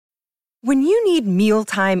When you need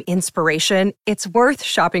mealtime inspiration, it's worth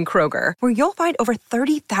shopping Kroger, where you'll find over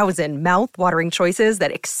 30,000 mouth-watering choices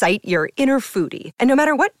that excite your inner foodie. And no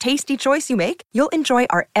matter what tasty choice you make, you'll enjoy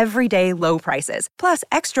our everyday low prices, plus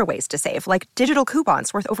extra ways to save, like digital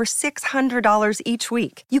coupons worth over $600 each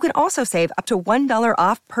week. You can also save up to $1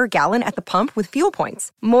 off per gallon at the pump with fuel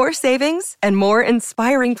points. More savings and more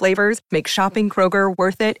inspiring flavors make shopping Kroger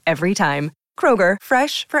worth it every time. Kroger,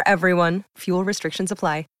 fresh for everyone. Fuel restrictions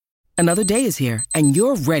apply. Another day is here, and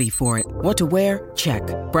you're ready for it. What to wear? Check.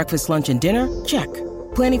 Breakfast, lunch, and dinner? Check.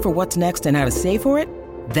 Planning for what's next and how to save for it?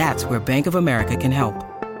 That's where Bank of America can help.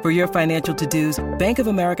 For your financial to-dos, Bank of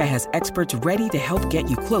America has experts ready to help get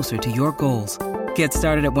you closer to your goals. Get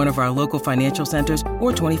started at one of our local financial centers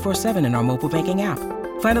or 24/7 in our mobile banking app.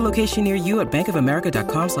 Find a location near you at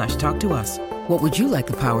bankofamerica.com/talktous. What would you like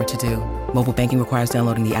the power to do? Mobile banking requires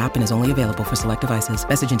downloading the app and is only available for select devices.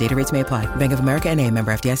 Message and data rates may apply. Bank of America N.A.,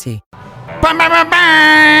 member FDIC. Let's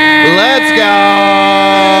go!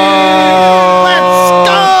 Let's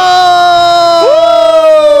go!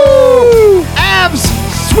 Woo! Avs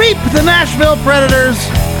sweep the Nashville Predators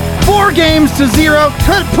 4-0.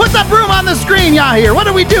 Put the broom on the screen, Yahir. What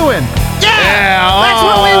are we doing? Yeah! That's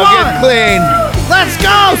what we want! Get clean. Let's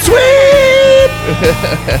go! Sweep!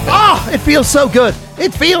 Oh, it feels so good.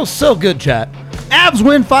 It feels so good, chat. Avs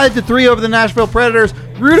win 5-3 over the Nashville Predators.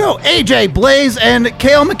 Rudo, AJ, Blaze, and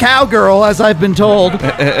Cale McCowgirl, as I've been told, live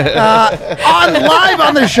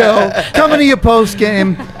on the show, coming to you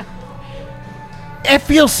post-game. It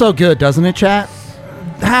feels so good, doesn't it, chat?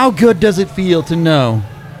 How good does it feel to know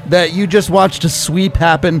that you just watched a sweep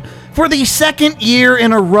happen for the second year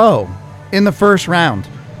in a row in the first round?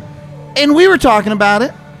 And we were talking about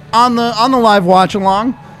it on the live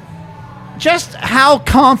watch-along. Just how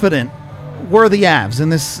confident were the Avs in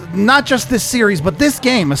this, not just this series, but this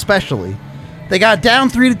game especially. They got down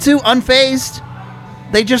 3-2, unfazed.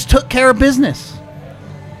 They just took care of business.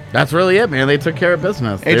 That's really it, man. They took care of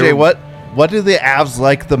business. AJ, what do the Avs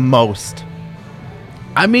like the most?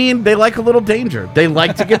 I mean, they like a little danger. They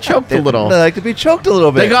like to get choked a little. They like to be choked a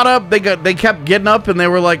little bit. They got up. They kept getting up, and they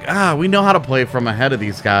were like, we know how to play from ahead of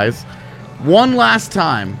these guys. One last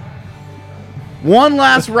time. One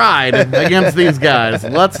last ride against these guys.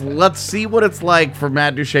 Let's see what it's like for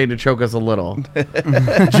Matt Duchene to choke us a little.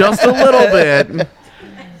 Just a little bit.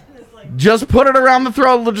 Just put it around the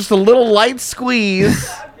throat, just a little light squeeze.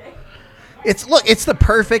 It's the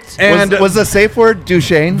perfect. And was the safe word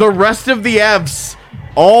Duchene? The rest of the Avs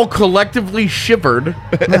all collectively shivered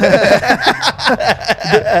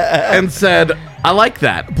and said, I like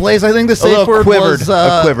that. Blaze, I think the safe word was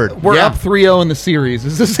quivered. We're up 3-0 in the series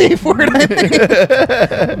is the safe word, I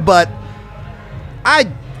think. But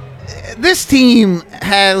this team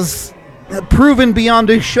has proven beyond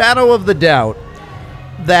a shadow of the doubt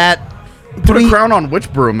that Put a crown on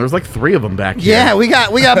which broom? There's like 3 of them back here. Yeah, we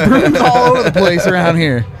got brooms all over the place around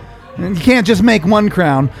here. And you can't just make one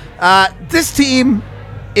crown. This team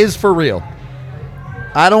is for real.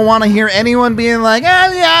 I don't want to hear anyone being like, the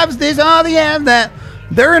Avs this, the Avs that.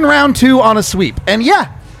 They're in round 2 on a sweep. And yeah,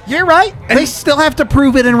 you're right. They still have to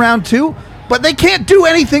prove it in round 2, but they can't do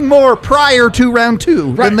anything more prior to round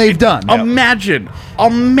 2 than they've done. Imagine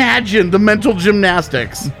the mental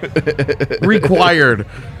gymnastics required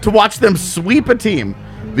to watch them sweep a team.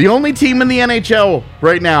 The only team in the NHL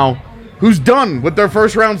right now who's done with their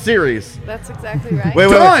first round series. That's exactly right.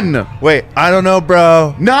 Wait, I don't know,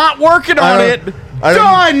 bro. Not working on it.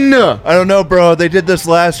 Done. I don't know, bro. They did this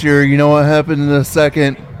last year. You know what happened in the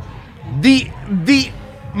second? The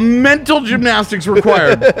mental gymnastics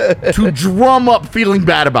required to drum up feeling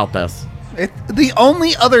bad about this. The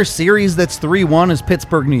only other series that's 3-1 is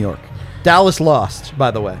Pittsburgh, New York. Dallas lost,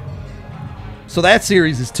 by the way. So that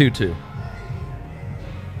series is 2-2.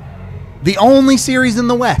 The only series in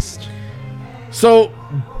the West. So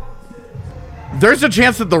there's a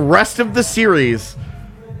chance that the rest of the series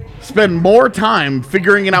spend more time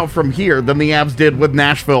figuring it out from here than the Avs did with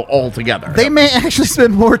Nashville altogether. They may actually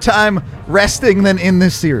spend more time resting than in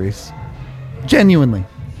this series. Genuinely.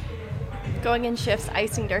 Going in shifts,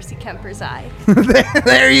 icing Darcy Kemper's eye.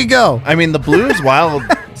 There you go. I mean, the Blues Wild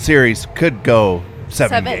series could go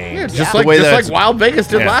 7 games. Yeah, just like Wild Vegas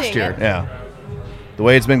did last year. Yeah. The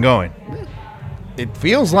way it's been going. It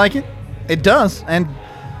feels like it. It does. And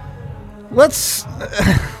let's...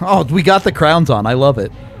 we got the crowns on. I love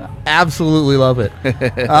it. Absolutely love it.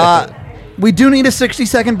 We do need a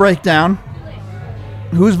 60-second breakdown.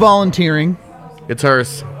 Who's volunteering? It's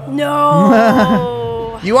hers.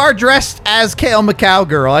 No. You are dressed as Cale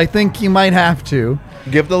McCowgirl. I think you might have to.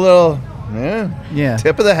 Give the little yeah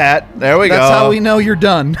tip of the hat. There we go. That's how we know you're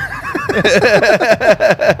done.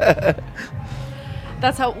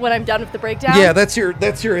 That's how when I'm done with the breakdown. Yeah, that's your.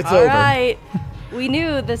 It's All over. right. We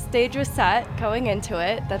knew the stage was set going into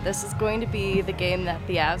it, that this is going to be the game that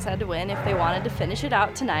the Avs had to win if they wanted to finish it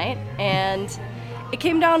out tonight. And it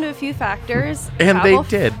came down to a few factors. And Pavel, they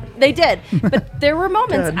did. They did. But there were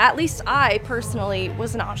moments, at least I personally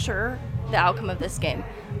was not sure the outcome of this game.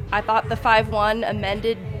 I thought the 5-1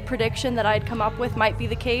 amended prediction that I'd come up with might be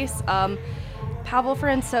the case. Pavel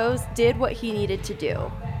Francouz did what he needed to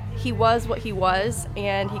do. He was what he was,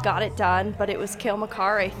 and he got it done, but it was Cale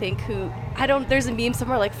Makar, I think, there's a meme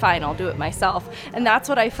somewhere like, fine, I'll do it myself. And that's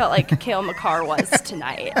what I felt like Cale Makar was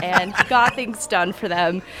tonight. And he got things done for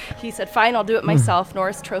them. He said, fine, I'll do it myself,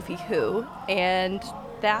 Norris Trophy who? And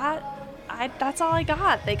that's all I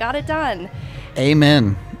got. They got it done.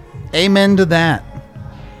 Amen. Amen to that.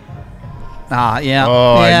 Yeah.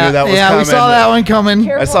 Oh, I yeah, knew that was yeah, coming. we saw that one coming.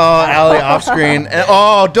 Careful. I saw Allie off screen. And, my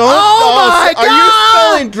Are God!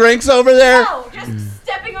 you spilling drinks over there? No, just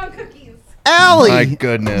stepping on cookies. Allie. My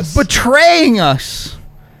goodness. Betraying us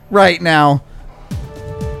right now.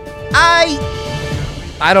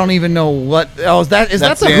 I don't even know what. Oh, is that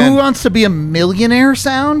That's the the Who end. Wants to Be a Millionaire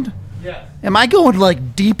sound? Yeah. Am I going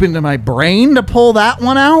like deep into my brain to pull that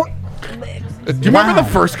one out? Do you remember the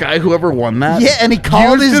first guy who ever won that? Yeah, and he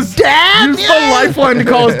called his dad. Used Yeah. the lifeline to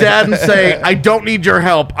call his dad and say, I don't need your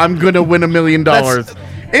help. I'm going to win $1 million.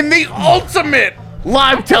 In the ultimate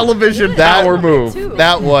live television power move.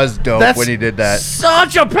 That was dope That's when he did that.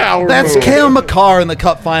 Such a power That's move. Cale Makar in the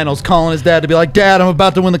Cup Finals calling his dad to be like, Dad, I'm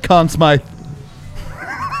about to win the Conn Smythe.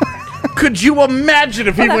 Could you imagine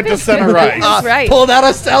if he went to center ice? That's right. Pulled out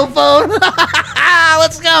a cell phone.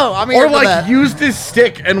 Let's go. I'm here Or for like that. used his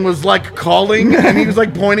stick and was like calling and he was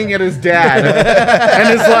like pointing at his dad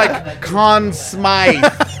and is like Conn Smythe.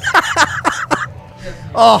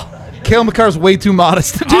 Cale Makar's way too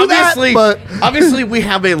modest to do Obviously, that. obviously we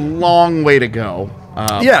have a long way to go.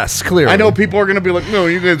 Yes, clearly. I know people are going to be like, no,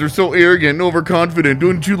 you guys are so arrogant and overconfident.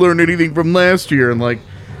 Didn't you learn anything from last year? And like,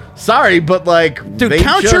 sorry, but like, Dude, they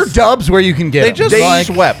count your just- dubs where you can get They them. just Like,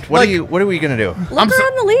 swept. What like- are we gonna do? Look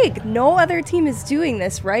around the league. No other team is doing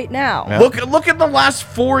this right now. Yeah. Look at the last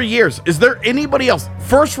 4 years. Is there anybody else?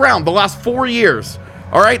 First round, the last 4 years.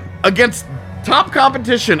 All right, against top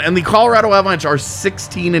competition, and the Colorado Avalanche are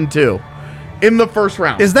 16-2 in the first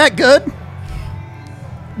round. Is that good?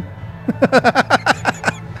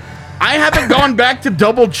 I haven't gone back to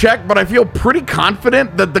double check, but I feel pretty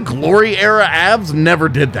confident that the Glory era Avs never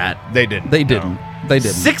did that. They did. They didn't. They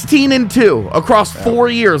didn't. 16-2 across 4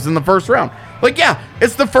 years in the first round. Like, yeah,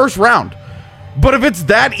 it's the first round. But if it's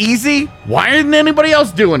that easy, why isn't anybody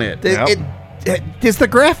else doing it? Yep. Is the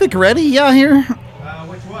graphic ready? Yeah, here.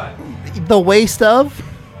 Which one? The waste of.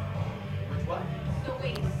 Which one?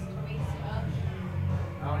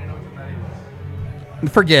 I don't even know what that is.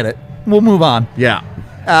 Forget it. We'll move on. Yeah.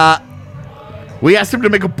 We asked him to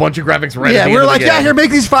make a bunch of graphics right at Yeah, the we're end of like, the game. yeah, here, make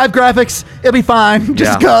these 5 graphics. It'll be fine.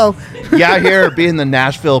 Just Yeah. go. Yeah, here being the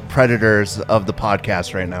Nashville Predators of the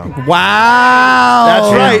podcast right now. Wow.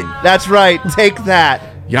 That's right. That's right. Take that.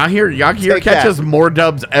 Yahir Take catches that. more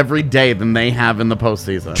dubs every day than they have in the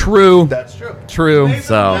postseason. True. That's true. True.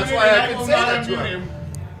 So why I can say that to him.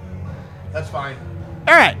 That's fine.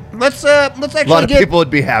 All right, let's A actually lot of people would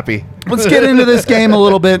be happy. let's get into this game a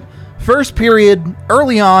little bit. First period,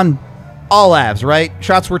 early on, all Avs, right?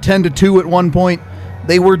 Shots were 10-2 at one point.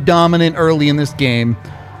 They were dominant early in this game.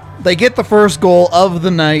 They get the first goal of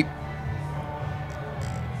the night,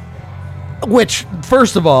 which,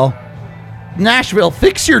 first of all, Nashville,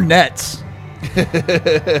 fix your nets. yeah,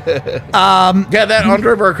 that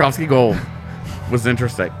Andrei Burakovsky goal was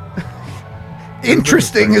interesting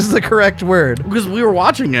Interesting is the correct word. because we were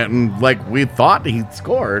watching it and like we thought he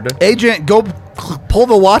scored. Agent, go pull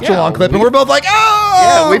the watch Yeah, along clip, and we- we're both like,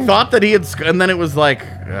 oh! Yeah, we thought that he had, and then it was like.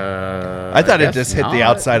 I thought it guess just hit the not.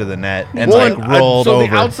 outside of the net and Well, like rolled so over.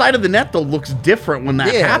 the outside of the net though looks different when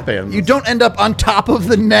that Yeah, happens. you don't end up on top of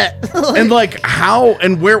the net. And like how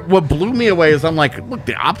and where what blew me away is I'm like, look,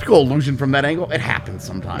 the optical illusion from that angle, it happens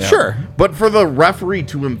sometimes. Sure. But for the referee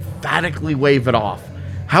to emphatically wave it off,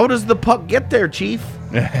 how does the puck get there, Chief?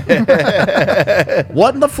 What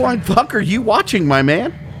in the flying fuck are you watching, my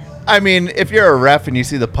man? I mean, if you're a ref and you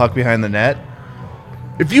see the puck behind the net,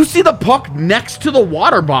 If you see the puck next to the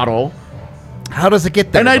water bottle, How does it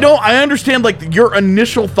get there? and I understand like your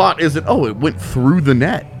initial thought isn't, oh, it went through the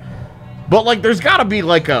net. But like there's gotta be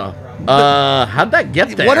like a how'd that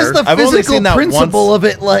get there? What is the I've only physical seen that principle once. of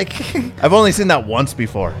it? Like, I've only seen that once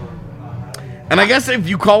before. And I guess if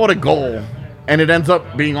you call it a goal, and it ends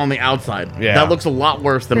up being on the outside. Yeah. That looks a lot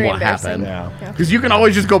worse than Very what happened. embarrassing. Yeah. Because you can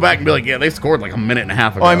always just go back and be like, yeah, they scored like a minute and a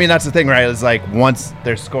half ago. Well, I mean, that's the thing, right? It's like once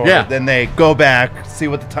they're scored, Yeah. then they go back, see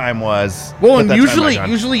what the time was. well, put and that time back on.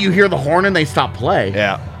 usually you hear the horn and they stop play.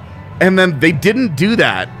 Yeah. And then they didn't do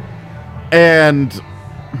that. And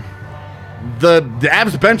the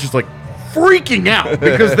Avs bench is like freaking out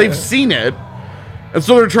because they've seen it. And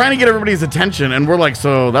so they're trying to get everybody's attention, and we're like,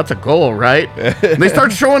 so that's a goal, right? And they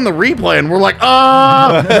start showing the replay, and we're like,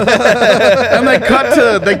 and they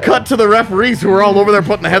cut to the referees who are all over there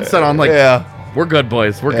putting the headset on, like, Yeah. we're good,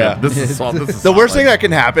 boys, we're Yeah. good. This is solid. This is The worst solid." thing that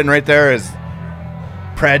can happen right there is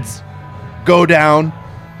Preds go down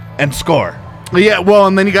and score. Yeah, well,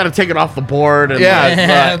 and then you got to take it off the board. And Yeah. like,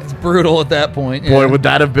 Yeah, it's brutal at that point. boy, yeah. would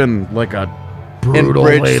that have been like a In brutal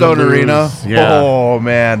way to Bridgestone lose. Arena. Yeah, Oh,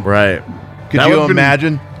 man. right. Could That you would've been-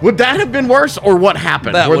 imagine? Would that have been worse, or what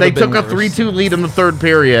happened? That Where they would've been took a worse. 3-2 lead in the third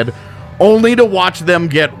period, only to watch them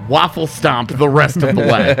get waffle stomped the rest of the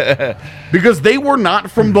way. Because they were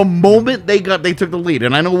not, from the moment they took the lead,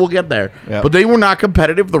 and I know we'll get there, Yep. but they were not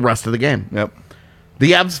competitive the rest of the game. Yep.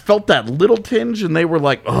 The Avs felt that little tinge, and they were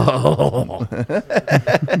like, oh, we're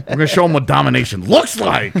going to show them what domination looks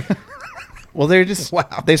like. Well, they're just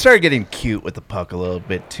they started getting cute with the puck a little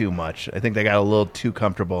bit too much. I think they got a little too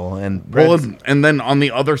comfortable. And Well, Preds- and then on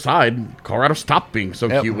the other side, Colorado stopped being so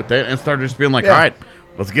Yep. cute with it and started just being like, Yeah. all right,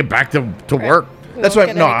 let's get back to work. We that's won't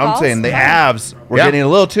what get no, any I'm calls? saying the Yeah. Avs were Yeah. getting a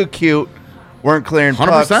little too cute, weren't clearing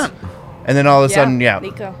 100%. pucks, and then all of a sudden,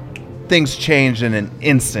 Nico. things changed in an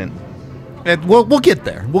instant. We'll get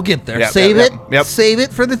there. We'll get there. Yep, Save yep, it. yep, yep. Save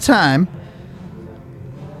it for the time.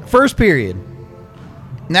 First period.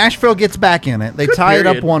 Nashville gets back in it. They Good tie it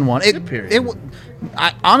period. up 1-1. Good period.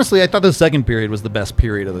 Honestly, I thought the second period was the best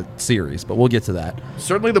period of the series, but we'll get to that.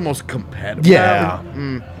 Certainly the most competitive. Yeah.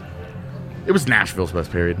 It was Nashville's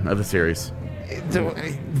best period of the series.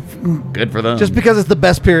 Good for them. Just because it's the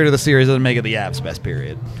best period of the series doesn't make it the Avs' best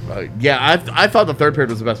period. Yeah, I thought the third period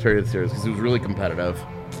was the best period of the series because it was really competitive.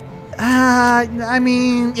 I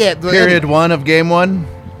mean, yeah. Period one of game one,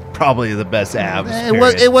 probably the best Avs.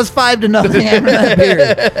 It was 5-0 after that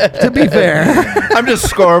period. To be fair, I'm just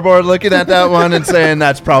scoreboard looking at that one and saying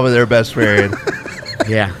that's probably their best period.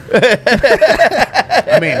 Yeah.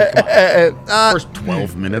 I mean, come on. First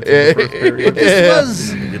 12 minutes of the first period.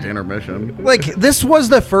 this was Get to intermission. like this was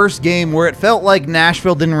the first game where it felt like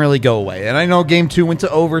Nashville didn't really go away. And I know game 2 went to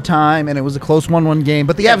overtime and it was a close 1-1 game,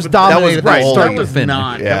 but the Avs But dominated that That start to was finish.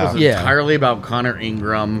 not. Yeah. That was Yeah. entirely about Connor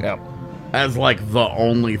Ingram Yep. as like the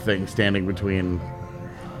only thing standing between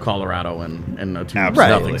Colorado and a 2-0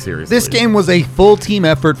 Absolutely. series. This lead. game was a full team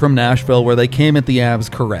effort from Nashville where they came at the Avs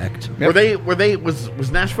correct.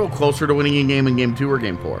 Was Nashville closer to winning a game in game 2 or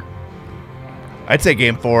game 4? I'd say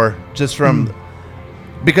game 4, just from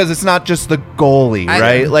because it's not just the goalie,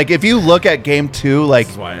 right? Like if you look at game 2, like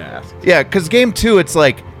That's why I asked. yeah, because game 2, it's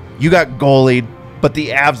like you got goalied, but the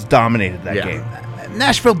Avs dominated that Yeah. game.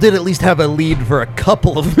 Nashville did at least have a lead for a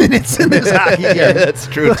couple of minutes in this hockey game. Yeah, that's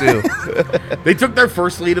true too. They took their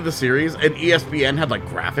first lead of the series, and ESPN had like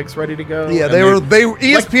graphics ready to go. Yeah, and they were.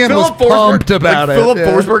 ESPN was Philip Forsberg- pumped about like it. Philip Yeah.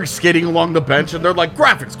 Forsberg skating along the bench, and they're like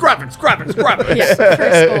graphics. Yeah,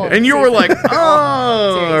 first goal. And you were like,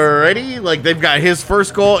 alrighty. Like, they've got his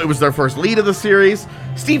first goal. It was their first lead of the series.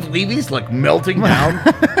 Steve Levy's, like, melting down.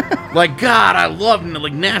 Like, God, I love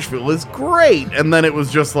like Nashville is great. And then it was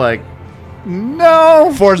just like,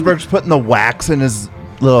 No. Forsberg's putting the wax in his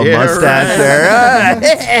little Yeah, mustache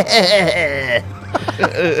there.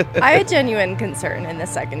 I had genuine concern in the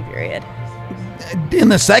second period. In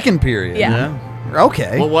the second period. Yeah.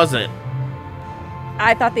 Okay. what was it?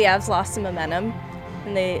 I thought the Avs lost some momentum,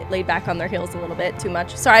 and they laid back on their heels a little bit too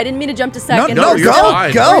much. Sorry, I didn't mean to jump to second. no, you're go,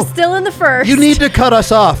 fine. go. We're still in the first. You need to cut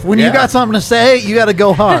us off. When you Yeah. got something to say, you got to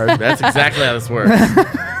go hard. That's exactly how this works.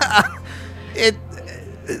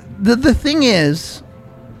 The thing is,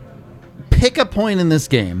 pick a point in this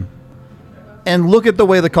game and look at the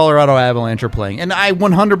way the Colorado Avalanche are playing. And I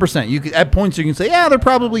 100%, at points you can say, yeah, they're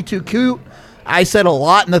probably too cute. I said a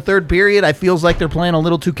lot in the third period. I feels like they're playing a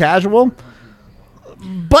little too casual.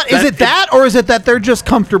 But is it that, or is it that they're just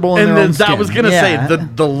comfortable in And their own then, I skin? was going to Yeah. say,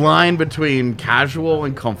 the line between casual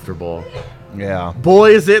and comfortable. Yeah.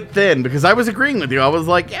 Boy, is it thin, because I was agreeing with you. I was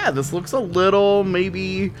like, yeah, this looks a little,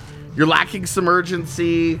 maybe you're lacking some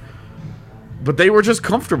urgency, but they were just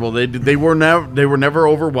comfortable. They were never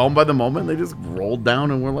overwhelmed by the moment. They just rolled down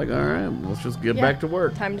and were like, all right, let's just get Yeah. back to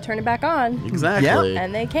work. Time to turn it back on. Exactly.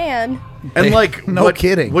 And they can. And like, No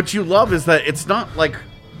kidding. What you love is that it's not like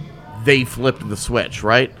they flipped the switch,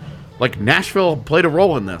 right? Like Nashville played a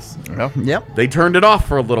role in this. Yep. They turned it off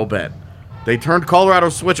for a little bit. They turned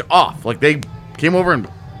Colorado's switch off. Like, they came over and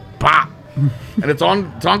pop. And it's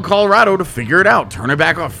on Colorado to figure it out. Turn it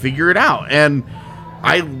back off, figure it out. And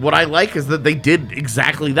what I like is that they did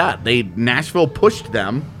exactly that. Nashville pushed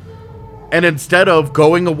them. And instead of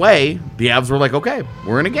going away, the Avs were like, okay,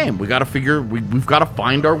 we're in a game. We've got to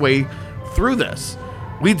find our way through this.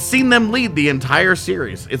 We'd seen them lead the entire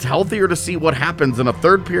series. It's healthier to see what happens in a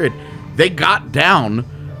third period. They got down,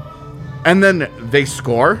 and then they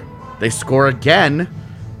score again,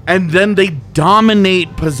 and then they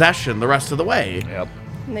dominate possession the rest of the way. Yep.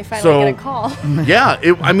 And they finally get a call. Yeah,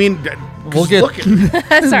 We'll get.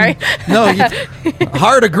 Sorry. No,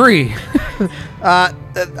 hard agree.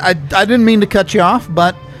 I didn't mean to cut you off,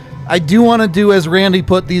 but I do want to do, as Randy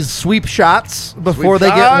put, these sweep shots before they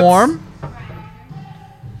get warm.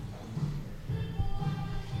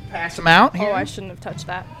 Pass them out here. Oh, I shouldn't have touched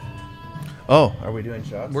that. Oh, are we doing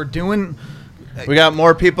shots? We're doing. We got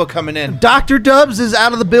more people coming in. Dr. Dubs is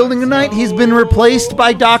out of the building tonight. He's been replaced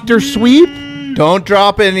by Dr. Sweep. Don't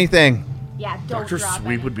drop anything. Yeah, don't Dr. drop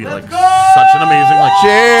Sweep it. would be like such an amazing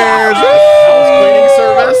Cheers. house cleaning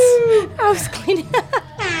service. I was cleaning.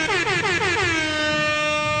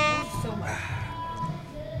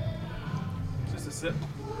 Just a sip.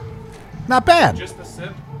 Not bad. Just a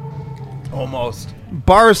sip. Almost.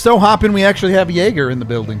 Bar is so hopping, we actually have Jaeger in the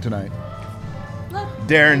building tonight.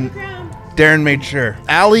 Darren made sure.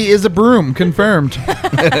 Allie is a broom, confirmed. Cups.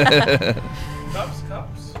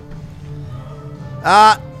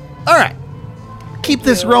 All right. Keep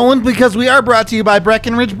this rolling because we are brought to you by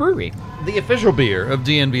Breckenridge Brewery, the official beer of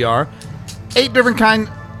DNVR. 8 different kinds,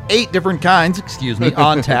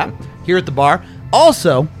 on tap here at the bar.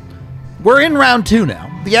 Also, we're in round 2 now.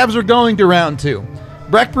 The Avs are going to round 2.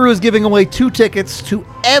 Breck Brew is giving away 2 tickets to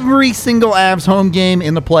every single Avs home game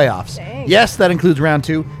in the playoffs. Dang. Yes, that includes round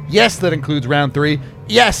 2. Yes, that includes round 3.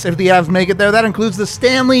 Yes, if the Avs make it there, that includes the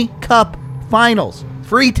Stanley Cup Finals.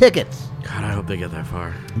 Free tickets. God, I hope they get that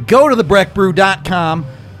far. Go to thebreckbrew.com,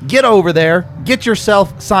 get over there, get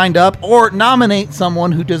yourself signed up, or nominate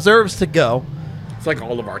someone who deserves to go. It's like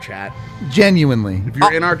all of our chat. Genuinely. If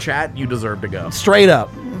you're in our chat, you deserve to go. Straight up.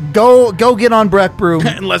 Go get on Breck Brew.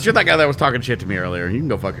 Unless you're that guy that was talking shit to me earlier. You can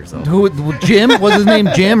go fuck yourself. Who, Jim? Was his name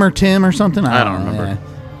Jim or Tim or something? I don't remember. Yeah.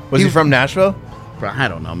 Was he from Nashville? Bro, I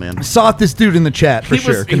don't know, man. Saw this dude in the chat for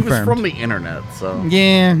sure. He was Confirmed. from the internet, so.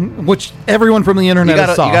 Yeah, which everyone from the internet You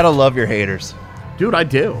saw. gotta love your haters. Dude, I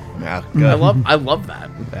do. Yeah, I love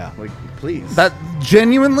that. Yeah. Like, please. That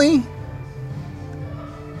genuinely,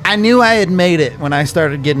 I knew I had made it when I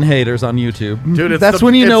started getting haters on YouTube. Dude, that's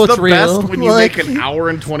when you know it's the real. Best when you Like- make an hour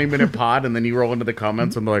and 20-minute pod and then you roll into the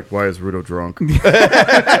comments and they're like, "Why is Rudo drunk?" No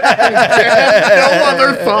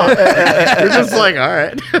other thought. You're just like, all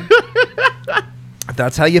right.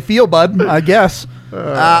 That's how you feel, bud, I guess.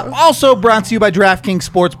 Also brought to you by DraftKings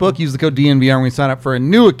Sportsbook. Use the code DNVR when you sign up for a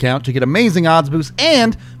new account to get amazing odds boosts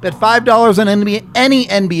and bet $5 on any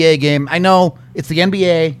NBA game. I know it's the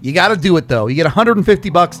NBA. You got to do it, though. You get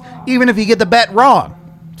 $150 even if you get the bet wrong.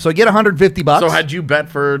 So get $150. So had you bet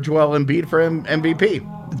for Joel Embiid for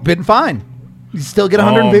MVP? It's been fine. You still get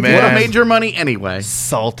 $150. man. Would have made your money anyway.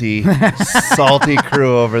 Salty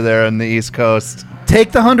crew over there on the East Coast.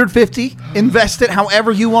 Take the $150, invest it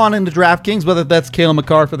however you want into DraftKings, whether that's Cale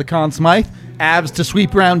Makar for the Conn Smythe, Avs to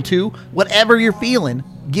sweep round 2, whatever you're feeling,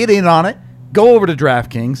 get in on it. Go over to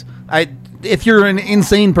DraftKings. If you're an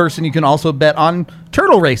insane person, you can also bet on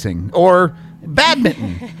turtle racing or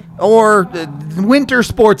badminton or winter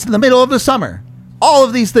sports in the middle of the summer. All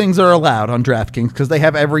of these things are allowed on DraftKings because they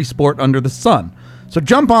have every sport under the sun. So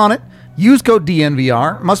jump on it. Use code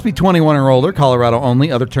DNVR. Must be 21 or older. Colorado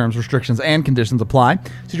only. Other terms, restrictions, and conditions apply.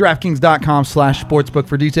 See DraftKings.com/sportsbook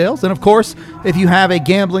for details. And, of course, if you have a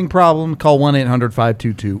gambling problem, call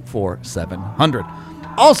 1-800-522-4700.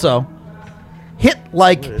 Also, hit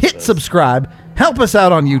subscribe. Help us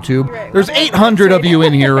out on YouTube. There's 800 of you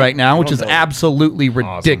in here right now, which is absolutely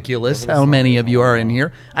ridiculous how many of you are in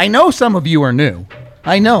here. I know some of you are new.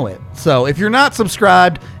 I know it. So if you're not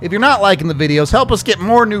subscribed, if you're not liking the videos, help us get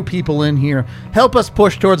more new people in here. Help us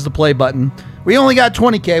push towards the play button. We only got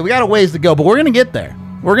 20K. We got a ways to go, but we're going to get there.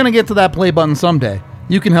 We're going to get to that play button someday.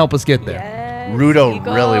 You can help us get there. Yes, Rudo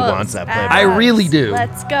Eagles, really wants that play button. I really do.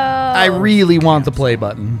 Let's go. I really want the play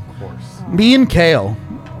button. Of course. Me and Kale,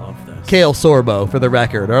 Love this. Kale Sorbo for the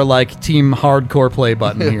record, are like team hardcore play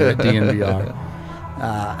button here at DNVR.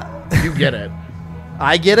 You get it.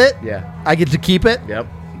 I get it. Yeah. I get to keep it. Yep.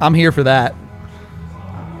 I'm here for that.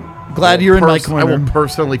 Glad you're in my I corner. will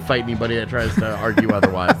personally fight anybody that tries to argue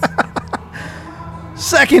otherwise.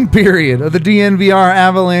 Second period of the DNVR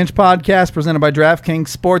Avalanche podcast presented by DraftKings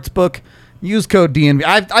Sportsbook. Use code DNV.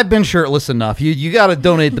 I've been shirtless enough. You got to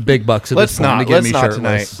donate the big bucks at Let's this point not. to get Let's me not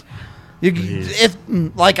shirtless. If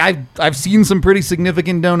like I've seen some pretty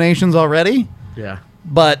significant donations already, Yeah.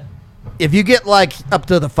 but if you get like up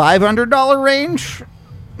to the $500 range,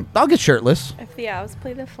 I'll get shirtless. If the Avs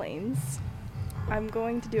play the Flames, I'm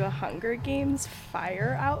going to do a Hunger Games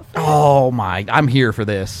fire outfit. Oh my! I'm here for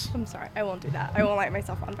this. I'm sorry, I won't do that. I won't light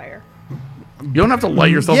myself on fire. You don't have to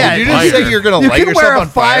light yourself Yeah, on You fire. just say you're going to You light can yourself wear a on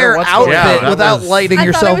fire? fire What's outfit Yeah, that without was- lighting I thought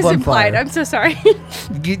yourself it was on implied. fire. I'm so sorry.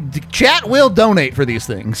 Chat will donate for these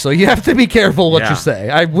things, so you have to be careful what Yeah. you say.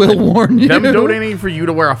 I will warn you. Them donating for you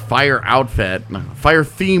to wear a fire outfit,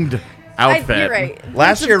 fire-themed outfit. You're right. Last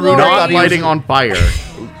Lots of year, Rudo glory. thought Not he was- lighting on fire.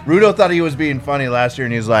 Rudo thought he was being funny last year,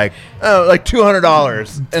 and he was like, "Oh, like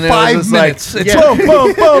 $200." And it 5 was just minutes. Like, It's- boom,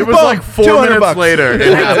 boom, boom, It was boom, like 4 $200 minutes bucks. later. It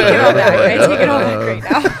I take it all happened. back. I take it all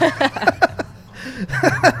back right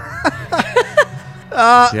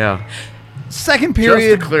now. Yeah. Second Just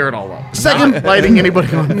period. to clear it all up. Second- Not lighting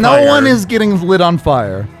anybody on fire. No one is getting lit on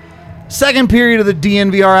fire. Second period of the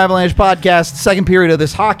DNVR Avalanche podcast. Second period of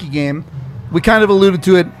this hockey game. We kind of alluded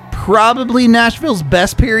to it. Probably Nashville's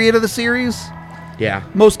best period of the series. Yeah.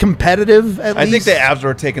 Most competitive, at I least. think the Avs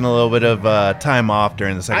were taking a little bit of time off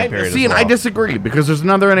during the second period. See, as and I well. disagree because there's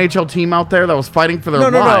another NHL team out there that was fighting for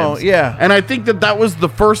their No, lives. yeah. And I think that was the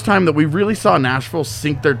first time that we really saw Nashville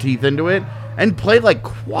sink their teeth into it and play like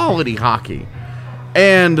quality hockey.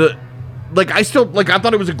 And like I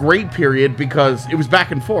thought it was a great period because it was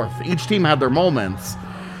back and forth. Each team had their moments.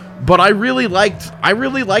 But I really liked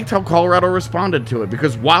how Colorado responded to it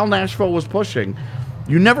because while Nashville was pushing,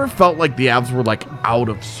 you never felt like the Avs were like out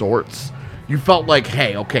of sorts. You felt like,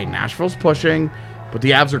 hey, okay, Nashville's pushing, but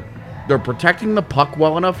the Avs they're protecting the puck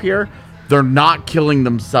well enough here. They're not killing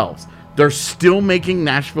themselves. They're still making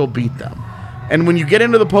Nashville beat them. And when you get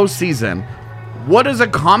into the postseason, what is a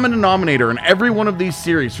common denominator in every one of these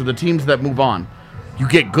series for the teams that move on? You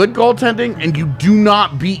get good goaltending and you do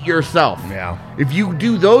not beat yourself. Yeah. If you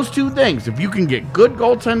do those two things, if you can get good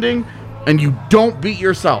goaltending and you don't beat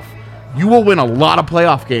yourself, you will win a lot of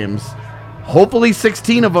playoff games. Hopefully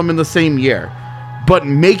 16 of them in the same year. But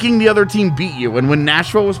making the other team beat you, and when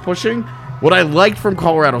Nashville was pushing, what I liked from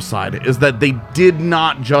Colorado's side is that they did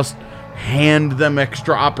not just hand them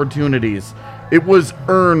extra opportunities. It was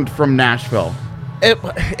earned from Nashville.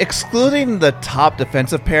 Excluding the top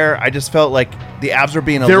defensive pair, I just felt like the Avs were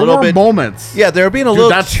being a There little were bit moments. Yeah, they were being a Dude, little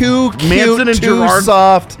that's- too cute, Manson and too Girard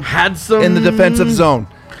soft had some in the defensive zone,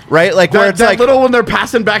 right? Like where That, it's that like little when they're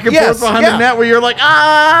passing back and Yes, forth behind yeah. the net, where you're like,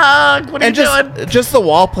 what are and you doing? just the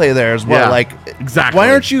wall play there as well. Yeah, like exactly.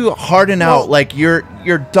 Why aren't you harden Well- out? Like you're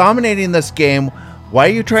dominating this game. Why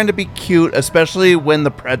are you trying to be cute, especially when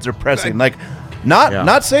the Preds are pressing? Like,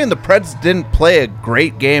 not saying the Preds didn't play a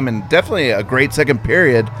great game and definitely a great second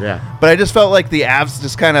period. Yeah. But I just felt like the Avs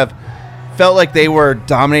just kind of felt like they were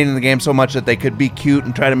dominating the game so much that they could be cute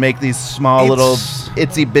and try to make these small little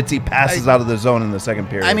itsy bitsy passes out of the zone in the second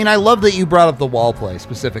period. I mean, I love that you brought up the wall play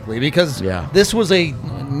specifically because Yeah. this was a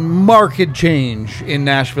marked change in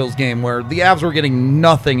Nashville's game where the Avs were getting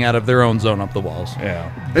nothing out of their own zone up the walls. yeah.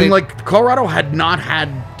 And like Colorado had not had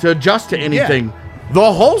to adjust to anything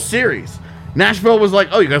the whole series. Nashville was like,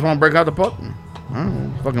 "Oh, you guys want to break out the puck?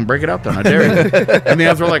 Oh, fucking break it out then. I dare you." And the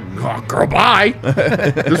Avs were like, "Oh, girl, bye."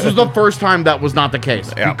 This was the first time that was not the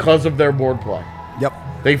case because of their board play. Yep.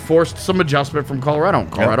 They forced some adjustment from Colorado.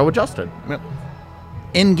 And Colorado adjusted.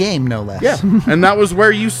 In game, no less. Yeah, and that was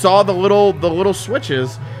where you saw the little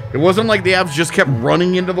switches. It wasn't like the Avs just kept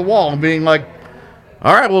running into the wall and being like,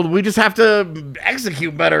 "All right, well, we just have to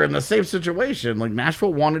execute better in the same situation." Like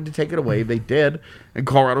Nashville wanted to take it away, they did, and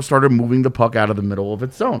Colorado started moving the puck out of the middle of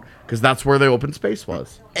its zone because that's where the open space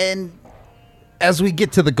was. And as we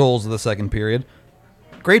get to the goals of the second period,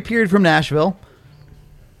 great period from Nashville.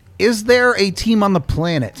 Is there a team on the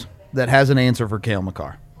planet that has an answer for Cale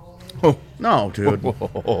Makar? No, dude.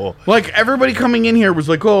 Like everybody coming in here was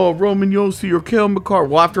like, "Oh, Roman Josi or Cale Makar."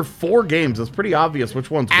 Well, after 4 games, it's pretty obvious which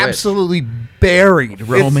one's which. Absolutely buried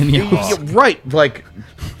Roman It's- Josi. Right. Like,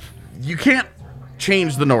 you can't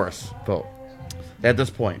change the Norris vote at this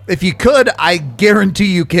point. If you could, I guarantee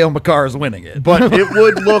you Cale Makar is winning it. But it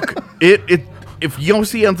would look, if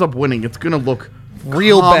Josi ends up winning, it's going to look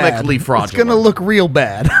real bad. comically fraudulent. It's going to look real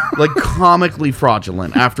bad. like comically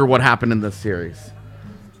fraudulent after what happened in this series.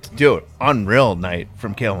 Dude, unreal night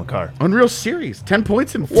from Cale Makar. Unreal series. 10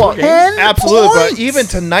 points in 4 games. 10 Absolutely, points! but even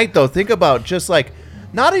tonight, though, think about just like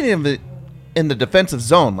not even in the defensive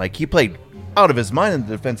zone. Like he played out of his mind in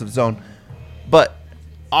the defensive zone, but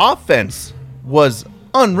offense was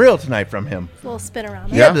unreal tonight from him. Little spin around.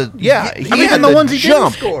 He had the Even the ones he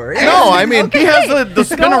didn't score. No, I mean, He has the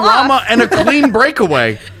spinorama and a clean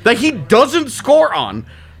breakaway that he doesn't score on.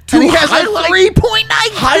 And he has a 3.9.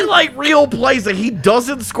 Highlight reel plays that he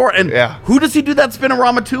doesn't score. And Yeah. who does he do that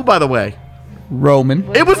spinorama to, by the way?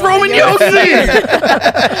 Roman. It was Roman Yossi.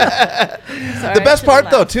 the best part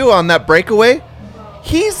though too on that breakaway,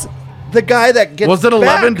 he's the guy that gets. Was it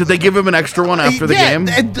 11? back. Did they give him an extra one after the game?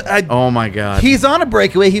 Oh my God. He's on a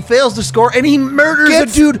breakaway. He fails to score, and he murders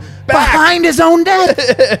Gets a dude back. behind his own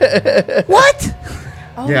net. What?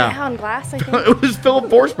 Oh, Yeah. yeah, on glass, I think. It was Philip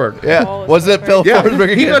Forsberg. Yeah, Oh, was it Phil Yeah, Forsberg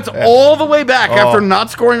he again? gets Yeah. all the way back Oh. after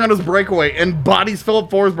not scoring on his breakaway and bodies Philip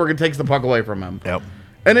Forsberg and takes the puck away from him. Yep.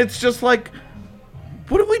 And it's just like,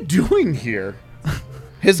 what are we doing here?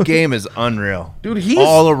 His game is unreal, Dude, he's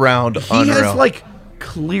all around He unreal. has like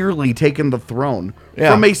clearly taken the throne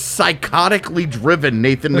Yeah. from a psychotically driven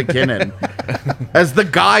Nathan McKinnon as the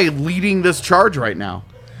guy leading this charge right now.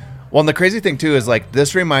 Well, and the crazy thing too is like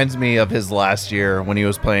this reminds me of his last year when he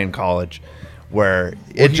was playing college, where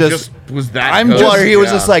it He just was that. I'm good. just- where he was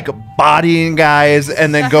Yeah. just like bodying guys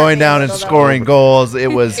and then going down and scoring goals.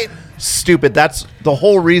 It was stupid. That's the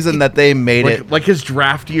whole reason that they made it. like his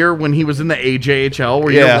draft year when he was in the AJHL,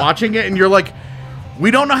 where Yeah. you're watching it and you're like, we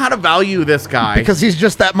don't know how to value this guy Because he's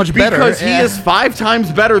just that much better. because he is 5 times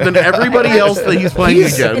better than everybody else that he's playing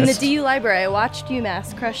He's- In the against. DU library, I watched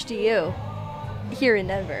UMass crush DU here in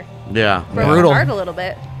Denver. Yeah. Broke Brutal. my heart a little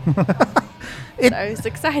bit. It- I was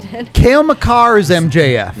excited. Kale McCarr is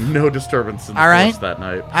MJF. No disturbance in the All right. force that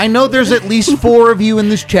night. I know there's at least 4 of you in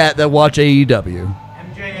this chat that watch AEW.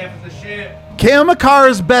 MJF is the shit. Kale McCarr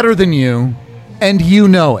is better than you, and you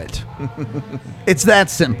know it. It's that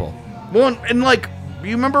simple. Well, and like,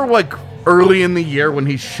 you remember like early in the year when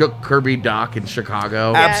he shook Kirby Doc in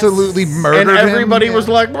Chicago? Absolutely murdered And him. everybody was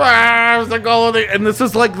like, "Brah, it was the goal of the-" and this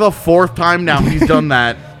is like the 4th time now he's done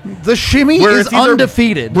that. The shimmy Where is it's either-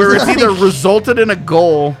 undefeated. Where it's either resulted in a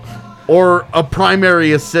goal or a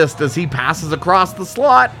primary assist as he passes across the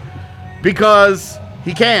slot because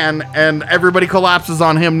he can, and everybody collapses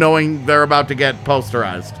on him knowing they're about to get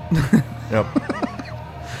posterized. Yep.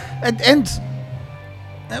 and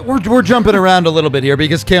we're jumping around a little bit here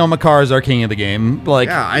because Kale McCarr is our king of the game. Like,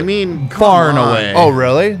 Yeah, I mean, far come and on. away. Oh,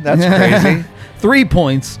 really? That's crazy. 3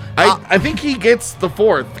 points. I think he gets the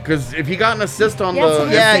 4th because if he got an assist on Yeah, the so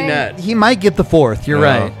empty yeah, net. He might get the 4th. You're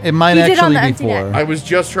Yeah. right. It might He did on actually the be empty 4. net. I was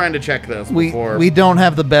just trying to check this We before don't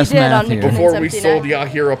have the best He did math on here. McKinnon. before we Empty sold net.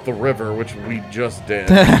 Yahir up the river, which we just did.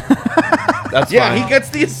 That's Yeah, fine. he gets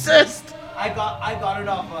the assist. I got it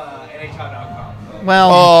off NHL.com. Well,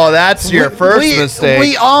 Oh, that's your first mistake.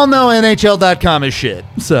 We all know NHL.com is shit,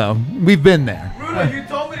 so we've been there. Bruno, you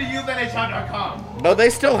told me to use NHL.com. No,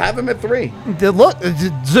 they still have him at 3. Look,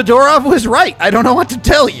 Zadorov was right. I don't know what to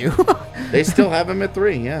tell you, They still have him at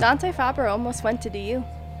 3, yeah. Dante Faber almost went to DU,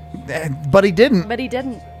 but he didn't. but he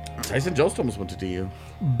didn't. Tyson Jost almost went to DU.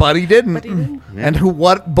 But he didn't. But he didn't. And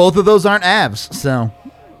what? Both of those aren't Avs. So,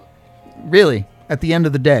 really, at the end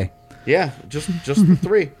of the day, Yeah, just the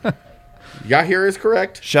 3. Yahir is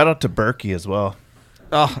correct. Shout out to Berkey as well.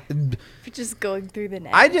 Just going through the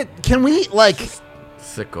net. I did. Can we like?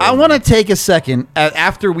 Sicko. I want to take a second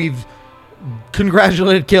after we've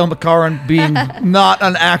congratulated Kale McCarr on being not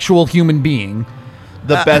an actual human being.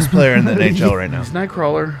 The best player in the NHL right now. He's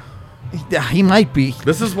Nightcrawler. Yeah, he might be.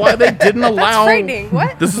 This is why they didn't allow. frightening.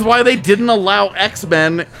 What? This is why they didn't allow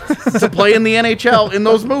X-Men to play in the NHL in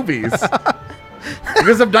those movies.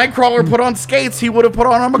 Because if Nightcrawler put on skates, he would have put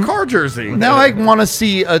on a McCarr jersey. Now I want to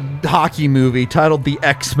see a hockey movie titled The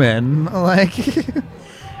X-Men. Like,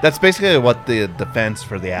 That's basically what the defense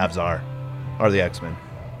for the Avs are the X-Men.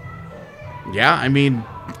 Yeah, I mean,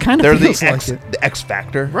 kind They're of the feels like it. The X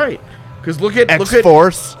Factor. right. Because look at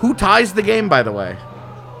X-Force. who ties the game. By the way,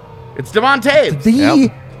 it's Devon Taves.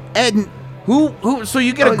 The and Who? So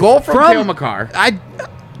you get a goal from Kale McCarr.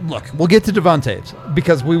 Look, we'll get to Devon Taves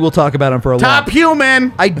because we will talk about him for a Top long.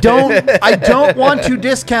 human. I don't want to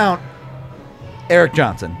discount Eric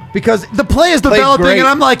Johnson because the play is developing great. and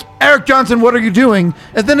I'm like, Eric Johnson, what are you doing?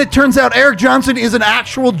 And then it turns out Eric Johnson is an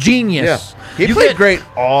actual genius. He played great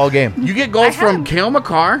all game. You get goals from Kale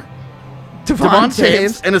McCarr, Devon Devon Taves.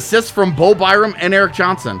 Taves, and assists from Bo Byram and Eric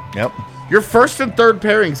Johnson. Yep. Your first and third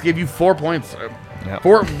pairings gave you 4 points. Yep.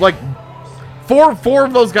 Four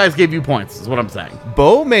of those guys gave you points, is what I'm saying.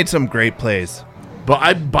 Bo made some great plays.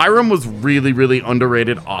 But Byram was really, really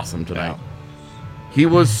underrated awesome tonight. He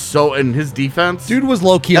was so, and his defense. Dude was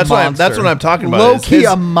low-key a monster. That's what I'm talking about. Low-key is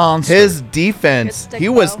a monster. His Good defense, stick he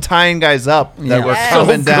was low. tying guys up that Yeah. were Yes.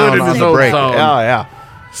 coming So down good in on his the own break. zone. Yeah, yeah.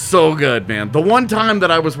 So good, man. The one time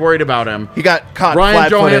that I was worried about him, He got caught Ryan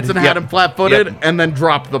flat-footed. Johansson had Yep. him flat-footed Yep. and then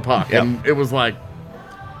dropped the puck. Yep. And it was like,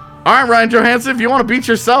 all right, Ryan Johansson, if you want to beat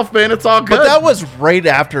yourself, man, it's all good. But that was right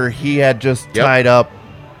after he had just Yep. tied up.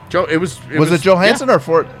 It was Was it Johansson yeah. or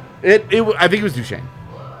Fort? I think it was Duchesne.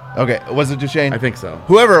 Okay, was it Duchesne? I think so.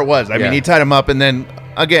 Whoever it was. I Yeah. mean, he tied him up, and then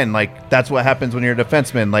again, like that's what happens when you're a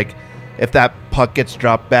defenseman. Like if that puck gets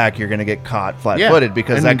dropped back, you're gonna get caught flat-footed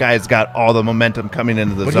because and- that guy's got all the momentum coming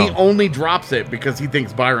into the But zone. he only drops it because he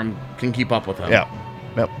thinks Byram can keep up with him. Yeah.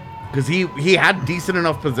 Yep. Because he had decent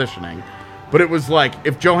enough positioning. But it was like,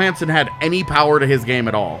 if Johansson had any power to his game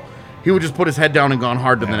at all, he would just put his head down and gone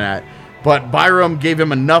hard to the net. But Byram gave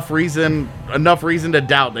him enough reason to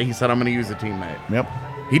doubt that he said, I'm going to use a teammate. Yep.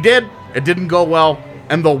 He did. It didn't go well.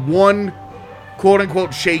 And the one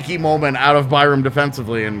quote-unquote shaky moment out of Byram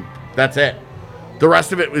defensively, and that's it. The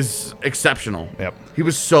rest of it was exceptional. Yep. He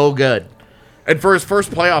was so good. And for his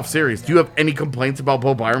first playoff series, do you have any complaints about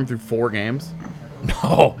Bo Byram through 4 games?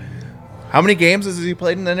 No. How many games has he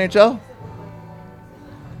played in the NHL?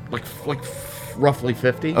 Like roughly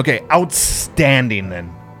 50? Okay, outstanding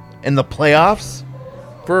then. In the playoffs,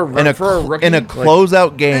 For a rookie? in a Like,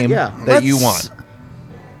 closeout game yeah. that you Let's- want.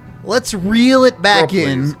 Let's reel it girl, back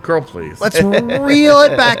in. please. Girl, please. Let's reel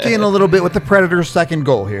it back in a little bit with the Predators' second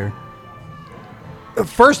goal here.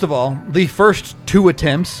 First of all, the first 2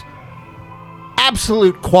 attempts,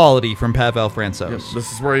 absolute quality from Pavel Francouz,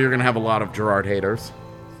 This is where you're going to have a lot of Gerard haters.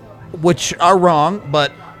 which are wrong,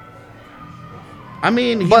 but I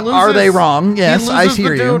mean, But are they wrong? Yes, I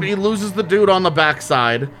hear you. He loses the dude on the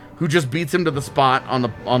backside who just beats him to the spot on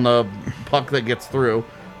the puck that gets through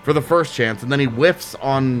for the first chance, and then he whiffs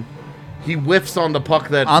on the puck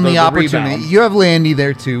that on the opportunity, rebound. you have Landy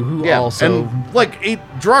there too, who also, and like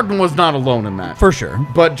Gerard was not alone in that for sure.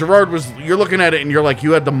 But Gerard was. You're looking at it and you're like,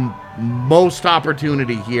 you had the most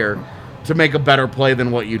opportunity here to make a better play than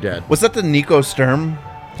what you did. Was that the Nico Sturm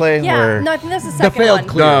play? Yeah, where- no, I think that's the second failed one.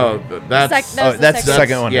 clear. No, that's That was that's the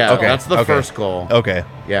second one. Yeah, Okay. that's the Okay. first goal. Okay.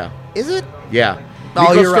 Yeah, Is it? yeah. Oh,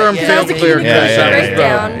 Nico you're right. Sturm Yeah, That was failed a clear. communication yeah, yeah,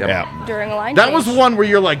 breakdown yeah. during a line That change. was one where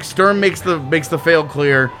you're like, Sturm makes the fail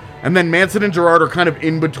clear, and then Manson and Gerard are kind of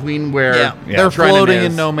in between where They're Trennan floating is.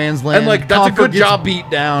 in no man's land. And like that's a Comfort good gets job. beat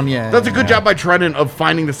down. Yeah, That's a good job by Trennan of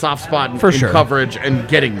finding the soft spot in, For in sure. coverage and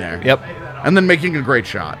getting there. Yep. And then making a great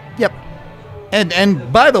shot. Yep.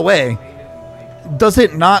 And by the way, does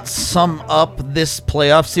it not sum up this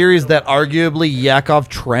playoff series that arguably Yakov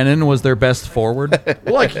Trenin was their best forward?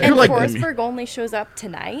 Well, like And you're like Forsberg only shows up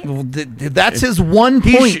tonight. That's his one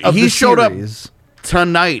He point sh- of he the showed up- series.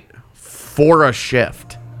 tonight for a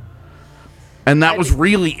shift. And that was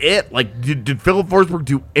really it. Like, did Philip Forsberg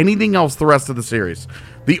do anything else the rest of the series?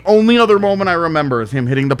 The only other moment I remember is him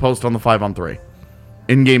hitting the post on the 5-on-3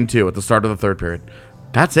 in game 2 at the start of the third period.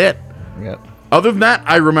 That's it. Yep. Other than that,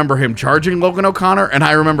 I remember him charging Logan O'Connor, and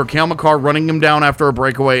I remember Cale Makar running him down after a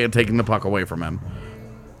breakaway and taking the puck away from him.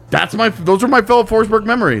 Those are my Philip Forsberg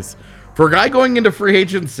memories. For a guy going into free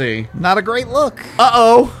agency, Not a great look.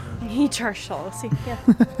 He charged Chelsea. Yeah,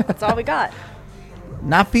 that's all we got.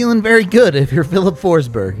 Not feeling very good if you're Philip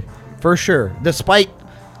Forsberg, for sure. Despite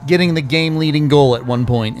getting the game-leading goal at one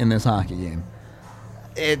point in this hockey game,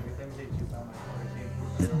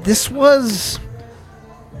 this was.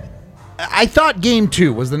 I thought Game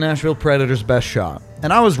 2 was the Nashville Predators' best shot,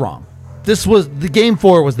 and I was wrong. The Game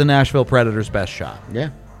 4 was the Nashville Predators' best shot, yeah.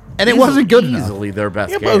 and it wasn't good enough. Easily their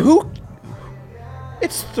best Yeah, game. but who?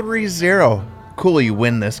 It's 3-0. Cool, you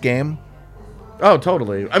win this game. Oh,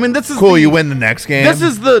 totally. I mean, this is Cool, the, you win the next game. This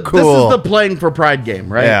is the playing for pride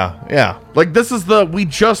game, right? Yeah. Like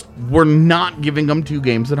we're not giving them 2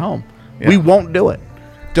 games at home. Yeah. We won't do it.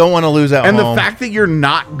 Don't want to lose at And home. the fact that you're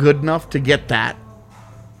not good enough to get that,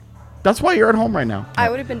 that's why you're at home right now. I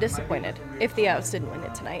would have been disappointed if the Avs didn't win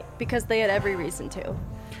it tonight because they had every reason to.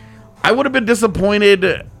 I would have been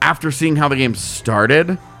disappointed after seeing how the game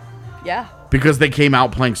started Yeah. because they came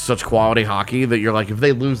out playing such quality hockey that you're like, if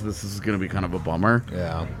they lose this is going to be kind of a bummer.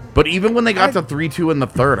 Yeah. But even when they got to 3-2 in the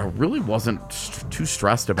third, I really wasn't too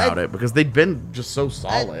stressed about it because they'd been just so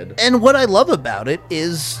solid. And what I love about it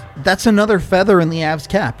is that's another feather in the Avs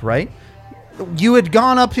cap, right? You had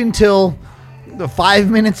gone up until the 5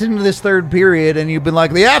 minutes into this third period, and you've been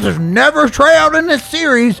like, the Avs have never trailed in this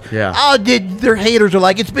series. Yeah. Their haters are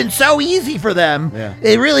like, it's been so easy for them. Yeah.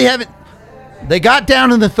 They really haven't. They got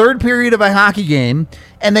down in the third period of a hockey game,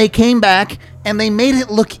 and they came back, and they made it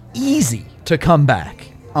look easy to come back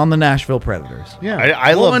on the Nashville Predators. Yeah,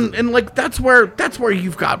 I well, love- and like that's where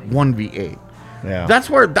you've got 1v8. Yeah. That's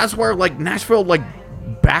where like Nashville like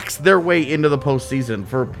backs their way into the postseason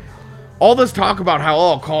for all this talk about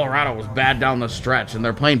how Colorado was bad down the stretch, and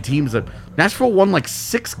they're playing teams that Nashville won like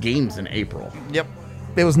 6 games in April. Yep.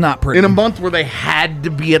 It was not pretty. In a month where they had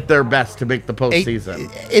to be at their best to make the postseason.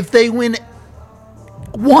 If they win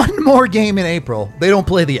one more game in April, they don't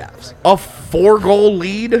play the Avs. A 4-goal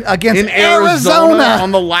lead against in Arizona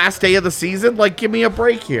on the last day of the season? Like, give me a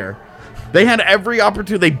break here. They had every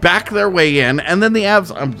opportunity. They backed their way in, and then the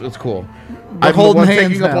Avs. It's cool. I'm holding hands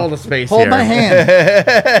taking up now. all the space Hold here. my hand.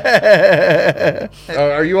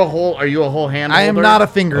 Are you a whole hand I am holder? not a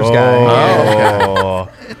fingers guy. Oh. All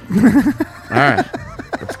right.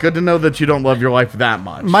 It's good to know that you don't love your wife that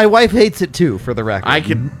much. My wife hates it too, for the record.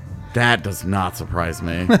 That does not surprise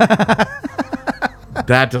me.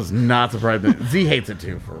 That does not surprise me. Z hates it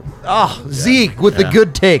too. Zeke with the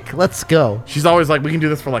good take. Let's go. She's always like, we can do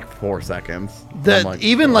this for like 4 seconds. I'm like,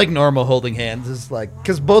 Even like normal holding hands is like,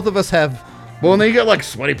 because both of us have. well, and then you get like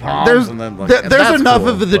sweaty palms. There's and then, like, there's enough cool,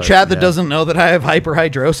 of the but, chat that yeah. doesn't know that I have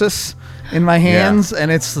hyperhidrosis in my hands,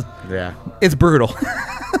 and it's brutal.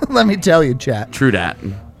 Let me tell you, chat. True dat.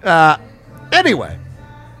 Anyway,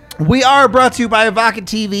 we are brought to you by Avaca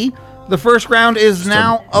TV. The first round is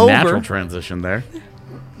now over. Natural transition there.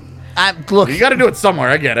 Look, You got to do it somewhere.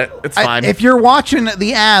 I get it. It's fine. if you're watching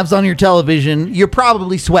the Avs on your television, you're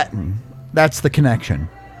probably sweating. That's the connection.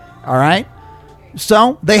 All right?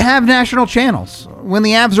 So, they have national channels. When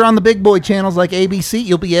the Avs are on the big boy channels like ABC,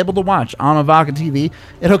 you'll be able to watch on Avaca TV.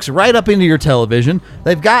 It hooks right up into your television.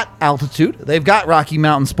 They've got Altitude. They've got Rocky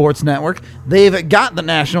Mountain Sports Network. They've got the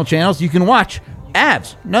national channels. You can watch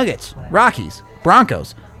Avs, Nuggets, Rockies,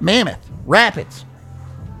 Broncos, Mammoth, Rapids.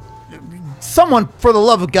 Someone, for the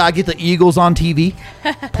love of God, get the Eagles on TV.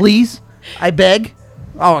 Please. I beg.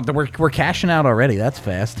 Oh, we're cashing out already. That's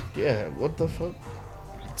fast. yeah, what the fuck?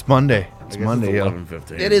 It's Monday. It's I guess Monday, yo.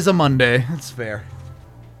 11:15. It is a Monday. It's fair.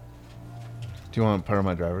 Do you want part of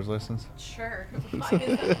my driver's license? Sure.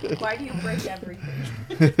 Why do you break everything?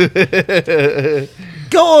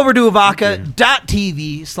 Go over to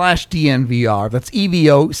avaca.tv/DNVR. That's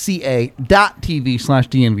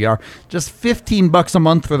EVOCA.tv/DNVR. Just $15 a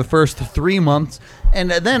month for the first 3 months,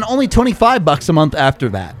 and then only $25 a month after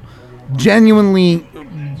that. Genuinely,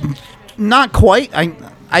 not quite.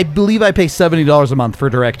 I believe I pay $70 a month for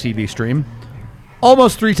DirecTV Stream.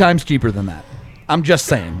 Almost 3 times cheaper than that. I'm just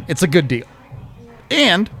saying. It's a good deal.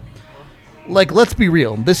 And, like, let's be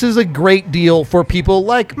real. This is a great deal for people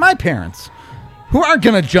like my parents, who aren't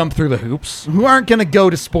going to jump through the hoops, who aren't going to go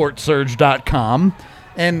to sportsurge.com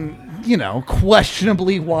and,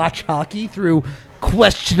 questionably watch hockey through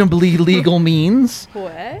questionably legal means.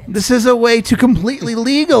 What? This is a way to completely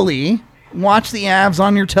legally watch the Avs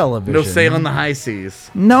on your television. No sailing the high seas.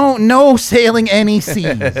 No sailing any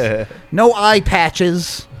seas. No eye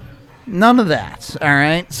patches. None of that. All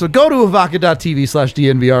right. So go to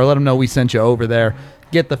avaca.tv/DNVR. Let them know we sent you over there.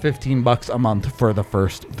 Get the $15 a month for the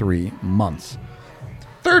first 3 months.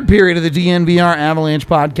 Third period of the DNVR Avalanche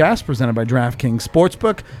podcast presented by DraftKings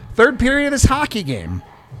Sportsbook. Third period of this hockey game.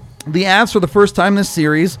 The Avs, for the first time this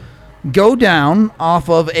series, go down off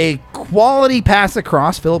of a quality pass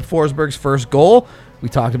across. Philip Forsberg's first goal. We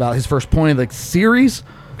talked about his first point of the series.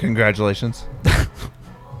 Congratulations.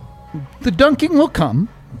 The dunking will come.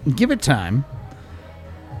 Give it time.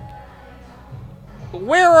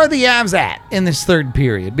 Where are the Avs at in this third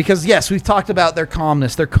period? Because, yes, we've talked about their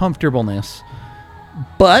calmness, their comfortableness.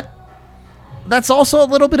 But that's also a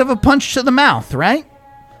little bit of a punch to the mouth, right?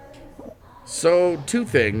 So, 2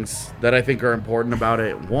 things that I think are important about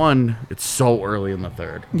it. One, it's so early in the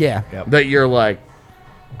third. Yeah. That you're like,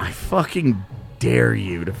 I fucking dare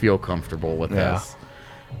you to feel comfortable with this.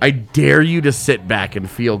 I dare you to sit back and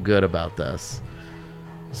feel good about this.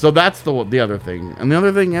 So that's the other thing. And the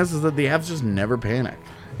other thing is that the Avs just never panicked.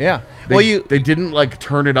 Yeah. They didn't like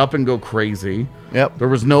turn it up and go crazy. Yep. There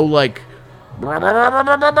was no like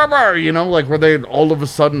like where they all of a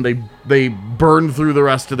sudden they burned through the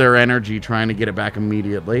rest of their energy trying to get it back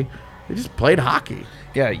immediately. They just played hockey.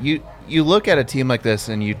 Yeah, you look at a team like this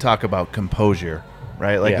and you talk about composure,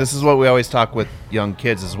 right? Like, Yeah. this is what we always talk with young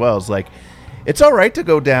kids as well. It's like, it's all right to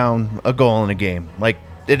go down a goal in a game. Like,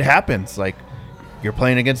 it happens. Like, you're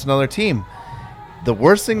playing against another team. The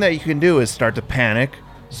worst thing that you can do is start to panic,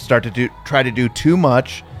 try to do too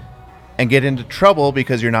much, and get into trouble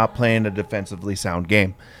because you're not playing a defensively sound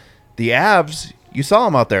game. The Avs, you saw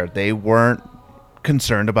them out there. They weren't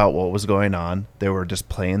concerned about what was going on. They were just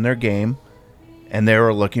playing their game, and they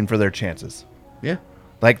were looking for their chances. Yeah.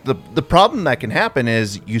 Like, the problem that can happen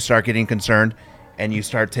is you start getting concerned, and you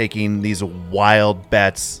start taking these wild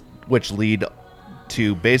bets, which lead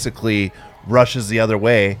to basically rushes the other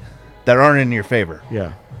way that aren't in your favor.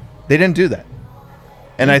 Yeah. They didn't do that.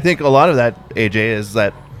 And I think a lot of that, AJ, is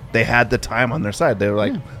that they had the time on their side. They were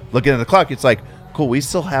like, looking at the clock, it's like, cool, we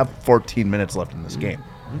still have 14 minutes left in this game.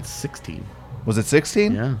 It's 16. Was it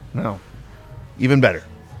 16? Yeah. No. Even better.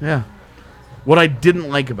 Yeah. What I didn't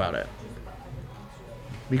like about it,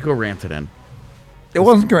 Mikko Rantanen. It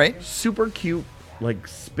wasn't great. Super cute, like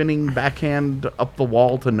spinning backhand up the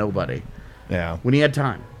wall to nobody. Yeah. When he had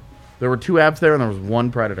time. There were 2 abs there and there was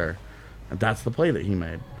 1 Predator. And that's the play that he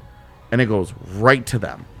made. And it goes right to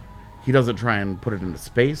them. He doesn't try and put it into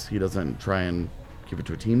space. He doesn't try and give it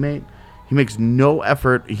to a teammate. He makes no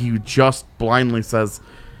effort. He just blindly says,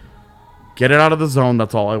 get it out of the zone.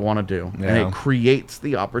 That's all I want to do. Yeah. And it creates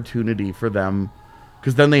the opportunity for them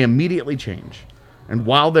because then they immediately change. And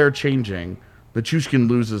while they're changing, the Chushkin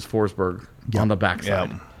loses Forsberg on the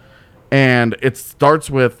backside. Yep. And it starts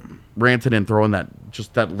with Rantanen throwing that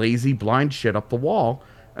lazy blind shit up the wall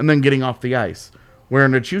and then getting off the ice. Where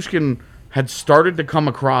Nichushkin had started to come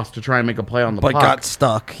across to try and make a play on the But puck. got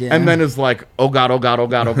stuck. Yeah. And then is like, oh God, oh God, oh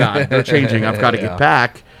God, oh God. They're changing. I've got to get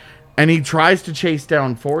back. And he tries to chase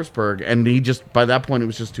down Forsberg. And he just, by that point, it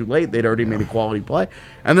was just too late. They'd already made a quality play.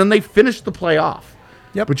 And then they finished the play off.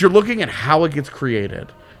 Yep. But you're looking at how it gets created.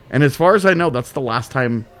 And as far as I know, that's the last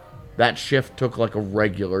time that shift took like a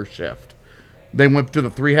regular shift. They went to the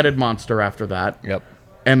 3-headed monster after that. Yep.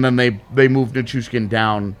 And then they moved Nichushkin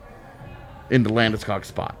down into Landeskog's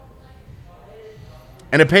spot.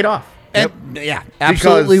 And it paid off. Yeah,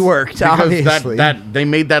 absolutely worked, because obviously. that they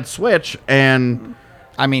made that switch, and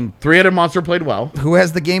I mean, 3-headed monster played well. who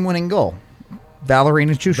has the game-winning goal? Valerie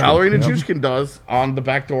Nichushkin. Valerie Nichushkin does on the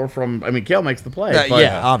back door from, I mean, Kale makes the play. but,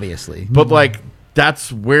 yeah, obviously. But, like,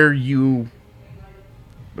 that's where,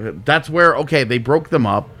 okay, they broke them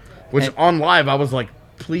up, which on live, I was like,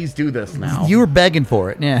 please do this now. You were begging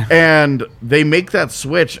for it, yeah. And they make that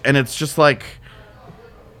switch, and it's just like,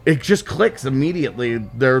 it just clicks immediately.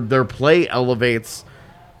 Their play elevates.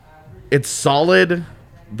 It's solid.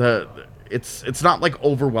 It's not like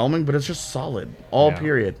overwhelming, but it's just solid all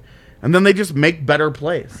period. And then they just make better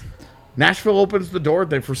plays. Nashville opens the door.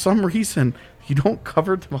 They, for some reason, you don't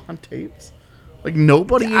cover Devon Taves. Like,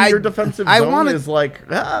 nobody in your defensive zone is like,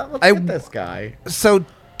 let's get this guy. So,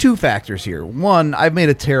 2 factors here. One, I've made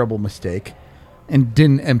a terrible mistake and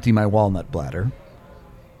didn't empty my walnut bladder.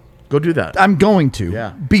 Go do that. I'm going to.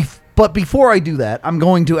 Yeah. But before I do that, I'm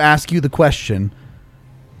going to ask you the question: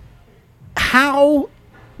 how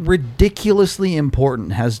ridiculously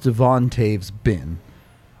important has Devon Taves been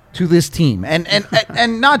to this team? And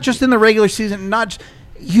not just in the regular season. Devon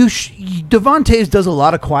Taves does a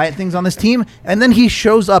lot of quiet things on this team, and then he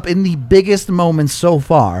shows up in the biggest moments so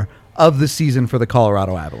far of the season for the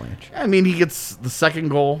Colorado Avalanche. I mean, he gets the second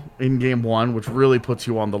goal in game 1, which really puts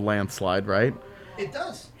you on the landslide, right? It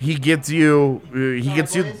does. He gets you the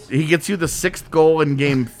 6th goal in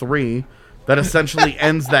game 3 that essentially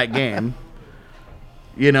ends that game.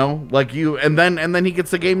 You know, like and then he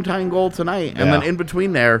gets the game tying goal tonight. And then in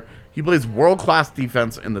between there, he plays world-class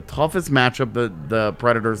defense in the toughest matchup that the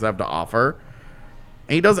Predators have to offer.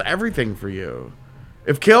 And he does everything for you.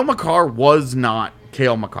 If Cale Makar was not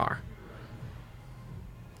Cale Makar,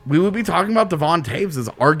 we would be talking about Devon Taves as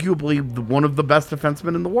arguably one of the best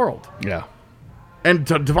defensemen in the world. Yeah. And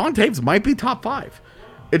Devon Taves might be top 5.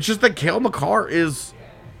 It's just that Cale Makar is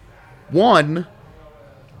one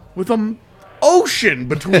with an ocean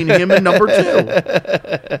between him and number 2.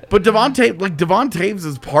 But Devon Taves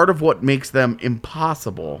is part of what makes them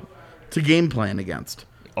impossible to game plan against.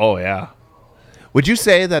 Oh, yeah. Would you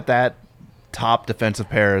say that top defensive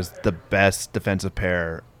pair is the best defensive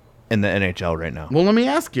pair in the NHL right now? Well, let me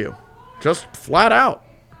ask you, just flat out,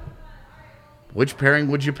 which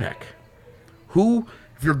pairing would you pick?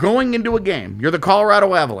 If you're going into a game, you're the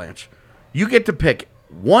Colorado Avalanche, you get to pick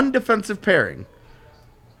one defensive pairing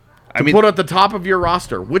to put at the top of your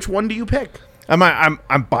roster. Which one do you pick? I'm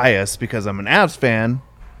biased because I'm an Avs fan,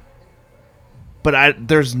 but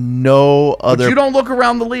there's no other. But you don't look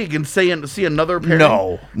around the league and see another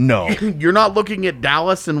pairing. No. You're not looking at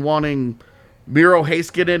Dallas and wanting Miro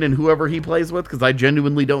Heiskanen and whoever he plays with, because I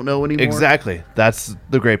genuinely don't know anymore. Exactly. That's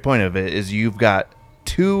the great point of it, is you've got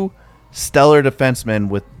 2 stellar defensemen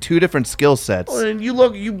with 2 different skill sets. Well, and you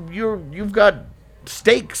look, you've got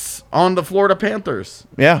stakes on the Florida Panthers.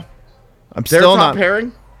 Yeah. I'm Their still top not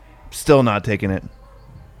pairing? Still not taking it.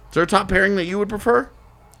 Is there a top pairing that you would prefer?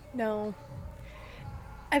 No.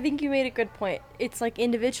 I think you made a good point. It's like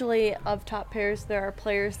individually of top pairs, there are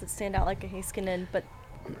players that stand out like a Heiskanen, but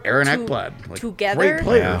Aaron Ekblad. Together, great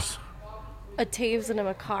players. A Taves and a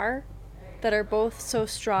Makar that are both so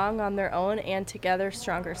strong on their own and together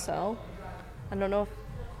stronger so. I don't know if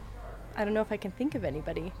I don't know if I can think of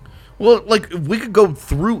anybody. Well, like, we could go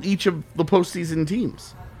through each of the postseason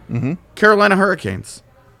teams. Mm-hmm. Carolina Hurricanes.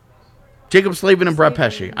 Jacob Slavin and Brett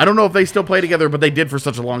Pesce. I don't know if they still play together, but they did for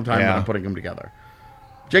such a long time that I'm putting them together.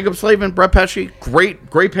 Jacob Slavin, Brett Pesce,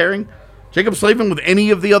 great pairing. Jacob Slavin with any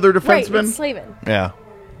of the other defensemen. Right, it's Slavin. Yeah.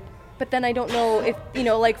 But then I don't know if,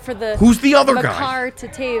 like for the... Who's the other guy? Makar to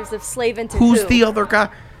Taves, of Slavin to Who's the other guy?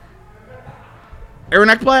 Aaron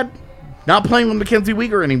Ekblad? Not playing with Mackenzie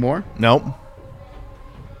Weegar anymore. Nope.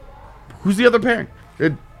 Who's the other pairing?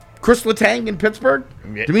 Chris Letang in Pittsburgh?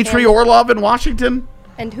 Yeah. Dmitry Orlov in Washington?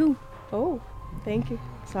 And who? Oh, thank you.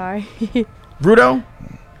 Sorry. Rudo?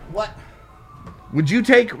 What? Would you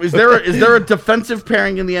take... Is there a defensive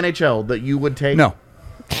pairing in the NHL that you would take? No.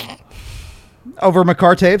 Over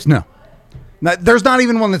Makar Taves? No. There's not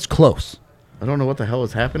even one that's close. I don't know what the hell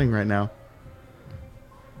is happening right now.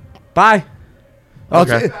 Bye.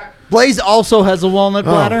 Okay. Blaze also has a walnut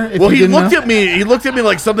bladder. Well, he looked at me. He looked at me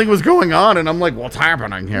like something was going on, and I'm like, "What's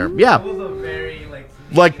happening here?" Yeah, That was a very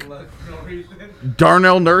like look for no reason.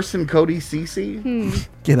 Darnell Nurse and Cody Ceci,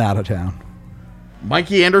 Get out of town.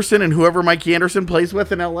 Mikey Anderson, and whoever Mikey Anderson plays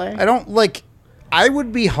with in LA. I don't like. I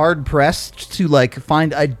would be hard pressed to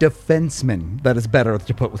find a defenseman that is better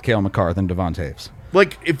to put with Cale Makar than Devon Taves.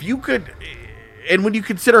 Like, if you could, and when you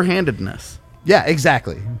consider handedness, Yeah,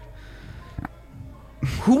 exactly.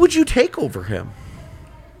 who would you take over him?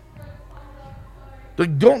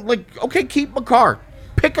 Okay, keep Makar.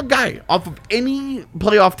 Pick a guy off of any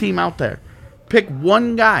playoff team out there. Pick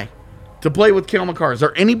one guy to play with Cale Makar. Is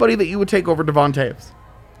there anybody that you would take over Devon Taves?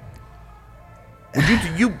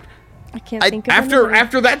 Would you I can't think of anybody.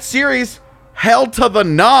 after that series, hell to the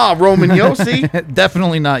nah, Roman Yossi.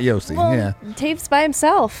 Definitely not Yossi. Well, yeah. Taves by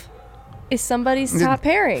himself is somebody's top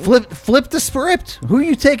pairing. Flip the script. Who are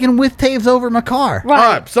you taking with Taves over Makar?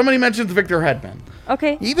 Right. Somebody mentions Victor Hedman.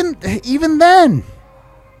 Okay. Even then.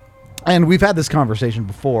 And we've had this conversation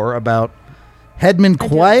before about Hedman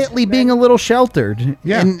quietly being a little sheltered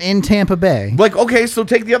in Tampa Bay. Like, okay, so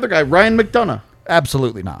take the other guy, Ryan McDonough.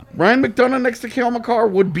 Absolutely not. Ryan McDonough next to Cale Makar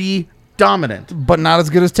would be dominant, But not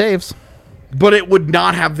as good as Taves. but it would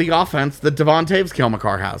not have the offense that Devon Taves Cale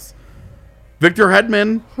Makar has. Victor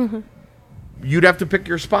Hedman, you'd have to pick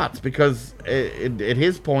your spots because at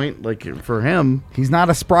his point, like for him, He's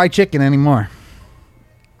not a spry chicken anymore.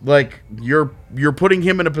 like you're putting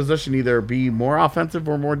him in a position to either be more offensive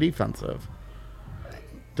or more defensive.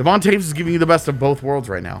 Devon Taves is giving you the best of both worlds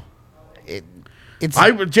right now.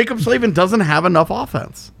 Jacob Slavin doesn't have enough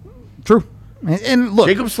offense. True. And look,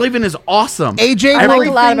 Jacob Slavin is awesome.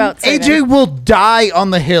 AJ will die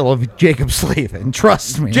on the hill of Jacob Slavin.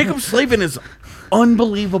 Trust me. Jacob Slavin is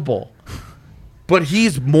unbelievable. But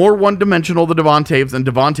he's more one-dimensional than Devon Taves, and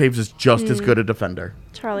Devon Taves is just as good a defender.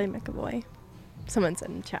 Charlie McAvoy. Someone said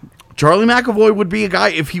in chat. Charlie McAvoy would be a guy,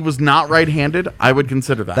 if he was not right-handed, I would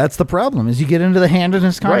consider that. That's the problem, is you get into the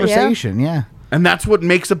handedness conversation. Yeah. And that's what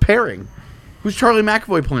makes a pairing. Who's Charlie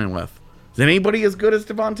McAvoy playing with? Is anybody as good as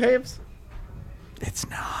Devon Taves? It's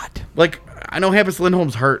not. Like, I know Hampus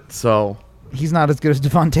Lindholm's hurt, so... He's not as good as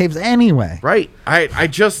Devon Taves anyway. Right. I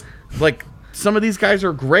just, like, some of these guys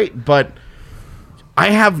are great, but I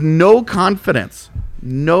have no confidence.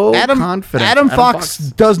 Confidence. Adam Fox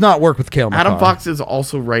does not work with Cale Makar. Adam Fox is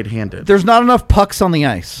also right-handed. There's not enough pucks on the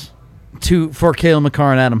ice for Cale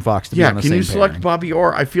Makar and Adam Fox to be on the same can you select pairing. Bobby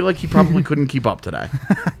Orr? I feel like he probably couldn't keep up today.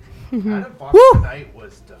 Adam Fox tonight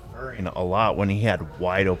was deferring a lot when he had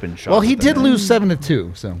wide open shots. Well, he did lose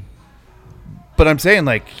 7-2, so. But I'm saying,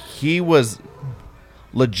 like, he was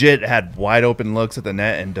legit had wide open looks at the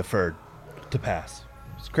net and deferred to pass.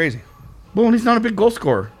 It's crazy. Well, and he's not a big goal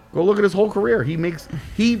scorer. Go look at his whole career. He makes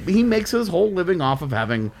his whole living off of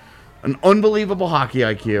having an unbelievable hockey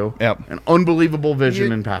IQ, an unbelievable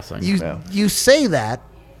vision in passing. You say that,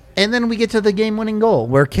 and then we get to the game-winning goal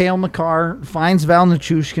where Cale Makar finds Val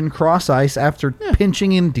Nichushkin cross ice after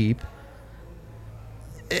pinching in deep.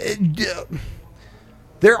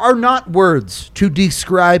 There are not words to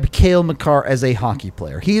describe Cale Makar as a hockey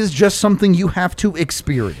player. He is just something you have to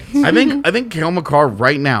experience. I think Cale Makar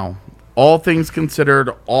right now, all things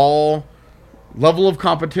considered, all level of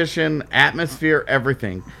competition, atmosphere,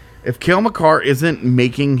 everything. If Cale Makar isn't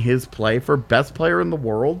making his play for best player in the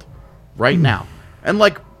world right now, and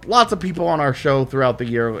like lots of people on our show throughout the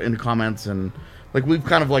year in comments, and like we've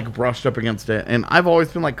kind of like brushed up against it, and I've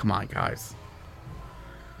always been like, come on, guys.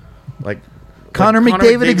 Like Connor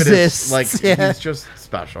McDavid exists. He's just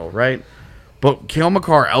special, right? But Cale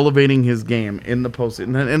Makar elevating his game in the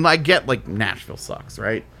postseason, and I get like Nashville sucks,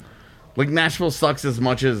 right? Like Nashville sucks as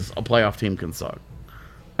much as a playoff team can suck.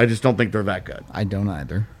 I just don't think they're that good. I don't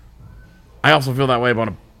either. I also feel that way about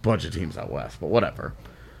a bunch of teams out west, but whatever.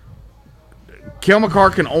 Cale Makar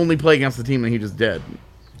can only play against the team that he just did.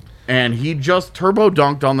 And he just turbo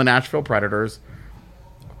dunked on the Nashville Predators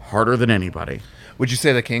harder than anybody. Would you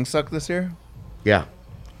say the Kings suck this year? Yeah.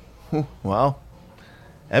 Well,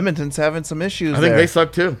 Edmonton's having some issues. I think they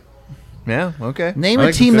suck too. Yeah, okay. Name I a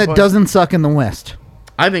think team it's a that good point. doesn't suck in the West.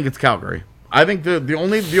 I think it's Calgary. I think the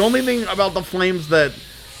only thing about the Flames that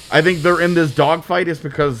I think they're in this dogfight is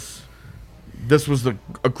because this was a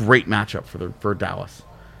great matchup for Dallas.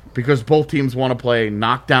 Because both teams want to play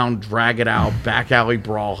knockdown, drag it out, back alley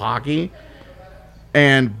brawl hockey.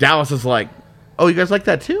 And Dallas is like, oh, you guys like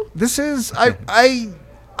that too? This is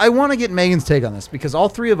I want to get Megan's take on this because all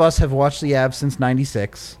three of us have watched the Avs since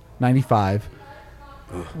 96, 95.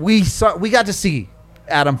 We got to see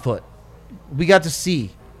Adam Foote. We got to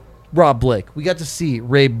see Rob Blake. We got to see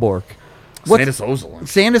Ray Bourque. Sandis Ozolinsh.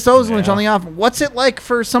 Sandis Ozolinsh on the off. What's it like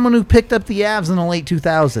for someone who picked up the Avs in the late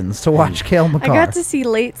 2000s to watch Cale Makar? I got to see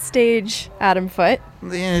late stage Adam Foote.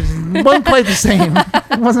 It wasn't quite the same.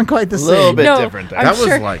 It wasn't quite the A little same. bit No, different. I'm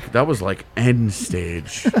That was like end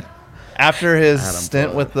stage. After his Adam stint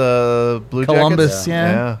Foote. with the Blue Columbus, Jackets?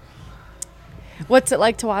 yeah. What's it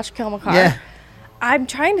like to watch Cale Makar? Yeah. I'm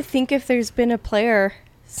trying to think if there's been a player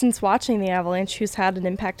since watching the Avalanche who's had an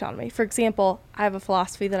impact on me. For example, I have a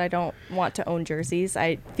philosophy that I don't want to own jerseys.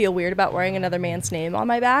 I feel weird about wearing another man's name on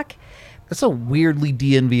my back. That's a weirdly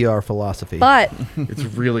DNVR philosophy. But It's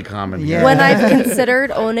really common. Yeah. here. when I've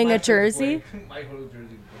considered owning a jersey,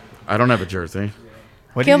 I don't have a jersey.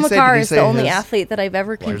 What Cale did you say? Makar Did you is say the only his- athlete that I've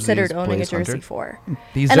ever considered Blaze owning a jersey Hunter? for.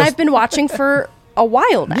 He's And just- I've been watching for a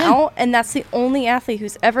while now, and that's the only athlete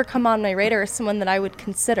who's ever come on my radar as someone that I would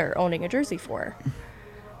consider owning a jersey for.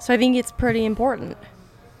 So I think it's pretty important.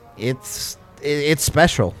 it's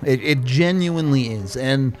special. It genuinely is,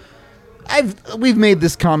 and we've made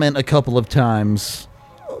this comment a couple of times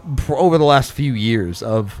over the last few years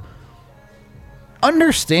of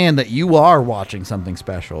understand that you are watching something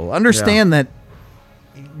special. Understand that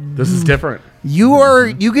This is different.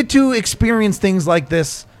 you get to experience things like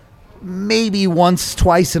this maybe once,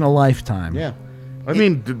 twice in a lifetime. Yeah. I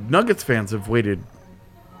mean, the Nuggets fans have waited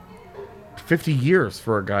 50 years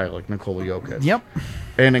for a guy like Nikola Jokic. Yep.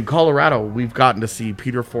 And in Colorado, we've gotten to see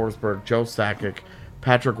Peter Forsberg, Joe Sakic,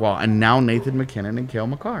 Patrick Waugh, and now Nathan McKinnon and Cale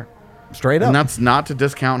Makar. Straight up. And that's not to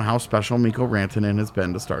discount how special Mikko Rantanen has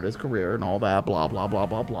been to start his career and all that, blah, blah, blah,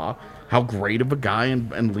 blah, blah. How great of a guy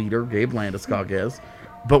and leader Gabe Landeskog is.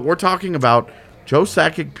 But we're talking about Joe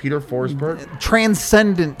Sakic, Peter Forsberg.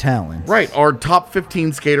 Transcendent talent. Right, our top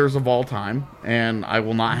 15 skaters of all time, and I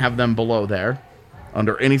will not have them below there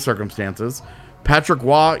under any circumstances. Patrick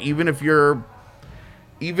Waugh, even if you're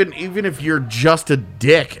just a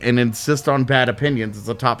dick and insist on bad opinions, it's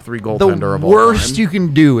a top 3 goaltender of The all time. worst you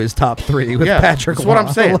can do is top 3 with Patrick that's what I'm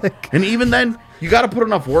Waugh. saying. Like- And even then, you got to put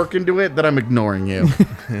enough work into it that I'm ignoring you.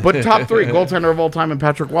 But top 3 goaltender of all time and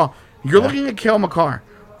Patrick Waugh. You're looking at Cale Makar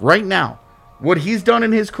right now. What he's done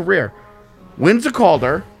in his career. Wins a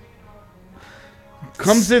Calder.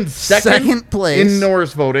 Comes in second place in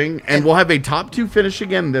Norris voting. And will have a top 2 finish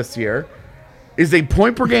again this year. Is a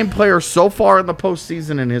point per game player so far in the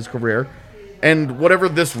postseason in his career. And whatever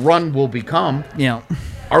this run will become. Yeah.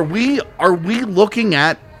 Are we looking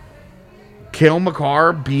at Cale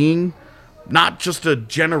Makar being not just a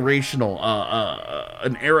generational,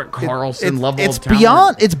 an Erik Karlsson level It's of talent?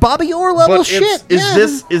 beyond. It's Bobby Orr level But shit.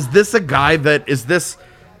 Is this a guy that is this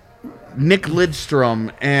Nick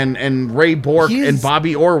Lidstrom and Ray Bourque He's- and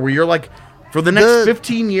Bobby Orr, where you're like, for the next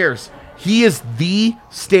 15 years, he is the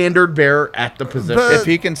standard bearer at the position. If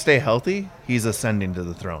he can stay healthy, he's ascending to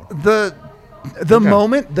the throne. The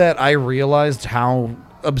moment that I realized how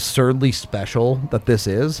absurdly special that this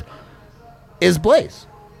is Blaze.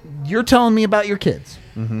 You're telling me about your kids,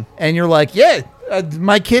 and you're like, yeah,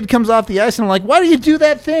 my kid comes off the ice, and I'm like, why do you do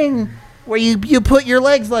that thing where you put your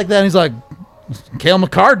legs like that? And he's like, Cale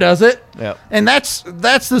Makar does it. Yep. And that's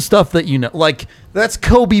the stuff that you know. Like, that's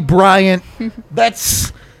Kobe Bryant.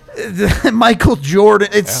 That's Michael Jordan.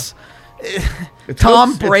 It's Tom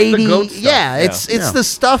it's the Brady. GOAT stuff. Yeah, it's the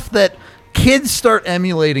stuff that kids start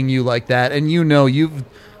emulating you like that, and you know you've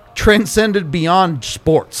transcended beyond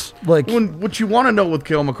sports. Like, What you want to know with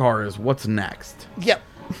Cale Makar is what's next. yep.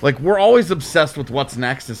 Like, we're always obsessed with what's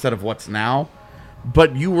next instead of what's now.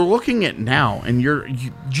 But you were looking at now, and you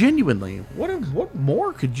genuinely, what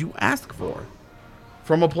more could you ask for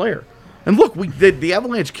from a player? And look, the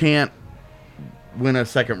Avalanche can't win a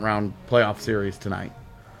second round playoff series tonight.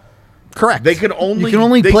 Correct. They could only you can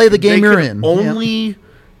only play the game you're in. Only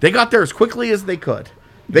they got there as quickly as they could.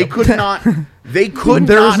 They could not. They could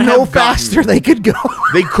There not was no have gotten- faster they could go.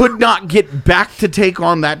 They could not get back to take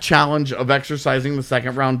on that challenge of exercising the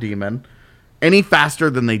second round demon any faster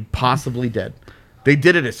than they possibly did. They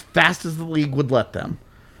did it as fast as the league would let them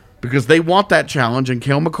because they want that challenge and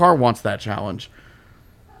Cale Makar wants that challenge.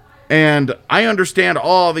 And I understand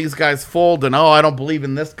all these guys fold and I don't believe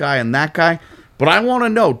in this guy and that guy. But I want to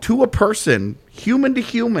know, to a person, human to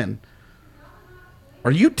human,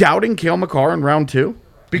 are you doubting Cale Makar in round 2?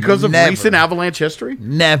 Because of Never. recent Avalanche history?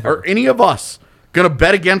 Never. Are any of us going to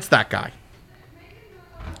bet against that guy?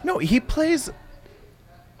 No, he plays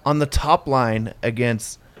on the top line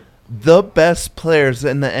against the best players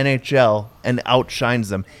in the NHL and outshines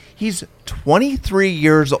them. He's 23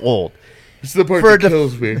 years old. This is the part For a that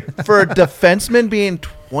kills me. For a defenseman being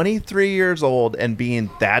 23 years old and being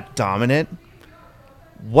that dominant,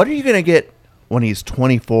 what are you going to get when he's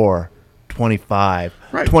 24, 25,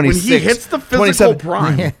 Right. 26, when he hits the physical 27?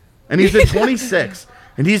 prime, and he's at 26,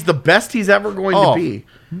 and he's the best he's ever going Oh. to be,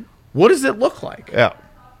 what does it look like? Yeah.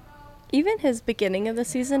 Even his beginning of the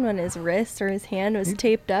season when his wrist or his hand was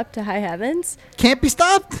taped up to high heavens, Can't be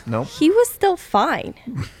stopped. No. he was still fine.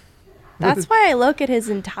 That's why I look at his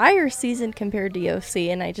entire season compared to Yossi,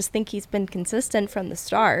 and I just think he's been consistent from the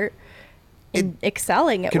start in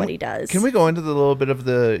excelling at what he does. Can we go into the little bit of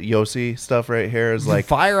the Yossi stuff right here? Is like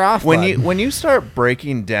Fire off, when bud. when you start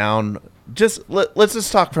breaking down. Let's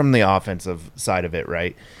just talk from the offensive side of it,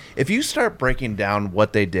 right? If you start breaking down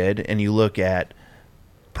what they did, and you look at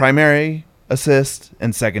primary assist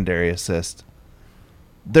and secondary assist,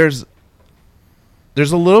 there's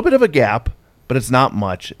a little bit of a gap, but it's not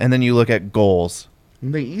much. And then you look at goals.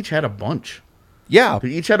 And they each had a bunch. Yeah, They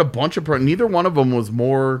each had a bunch of... neither one of them was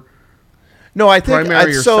more... no, I think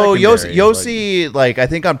Primary or so. secondary, Yossi, like I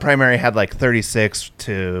think on primary had like 36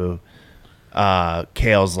 to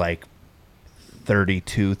Kale's like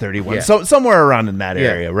 32, 31, Yeah. so somewhere around in that Yeah.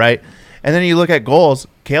 area, right? And then you look at goals.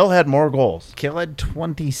 Kale had more goals. Kale had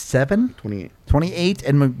 27, 28. 28,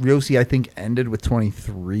 and Yossi, I think, ended with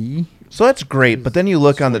 23. So that's great. But then you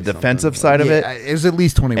look on the defensive side of it, It was at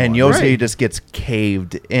least 21. and Yossi Right. just gets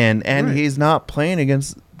caved in, and Right. he's not playing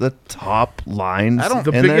against the top lines I don't-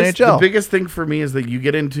 The in biggest, the the NHL. biggest thing for me is that you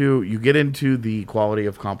get into the quality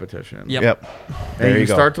of competition. Yep. Yep. There And you you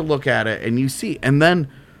go. start to look at it and you see. And then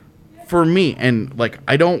for me, and like,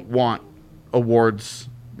 I don't want awards.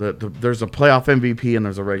 There's a playoff MVP and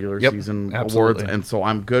there's a regular Yep, season absolutely. awards. And so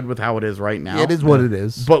I'm good with how it is right now. It is what it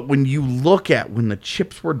is. But when you look at when the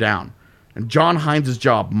chips were down and John Hines'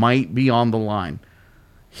 job might be on the line,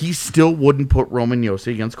 he still wouldn't put Roman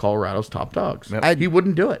Yossi against Colorado's top dogs. Yep. He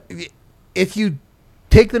wouldn't do it. If you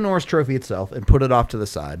take the Norris Trophy itself and put it off to the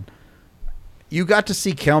side, you got to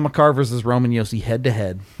see Cale Makar versus Roman Yossi head to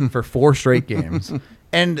head for 4 straight games,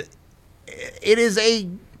 and it is a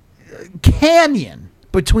canyon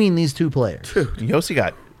between these two players. Yossi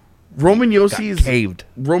got Roman Yossi's caved.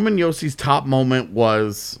 Roman Yossi's top moment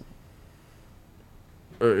was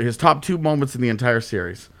his top 2 moments in the entire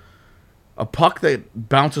series. A puck that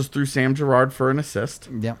bounces through Sam Girard for an assist,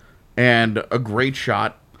 Yeah, and a great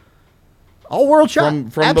shot all world shot, From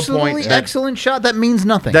the absolutely point that- excellent shot that means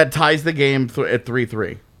nothing. that ties the game at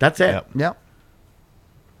 3-3. That's it. Yep. yeah,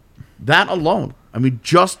 That alone. I mean,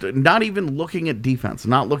 just not even looking at defense,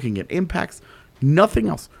 not looking at impacts, nothing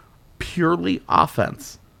else. Purely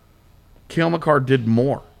offense. Cale Makar did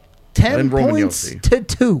more 10 than Roman points Josi. to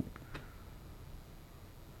 2.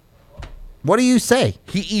 What do you say?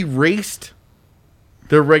 He erased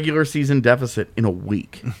their regular season deficit in a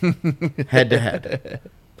week, head to head.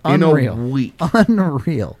 In Unreal. a week.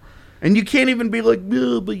 Unreal. And you can't even be like,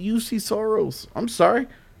 no, but UC Soros. I'm sorry.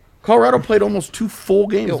 Colorado played almost 2 full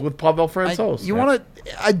games with Pavel Francouz. You want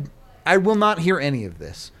to? I will not hear any of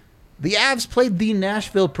this. The Avs played the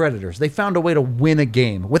Nashville Predators. They found a way to win a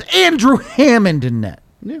game with Andrew Hammond in net.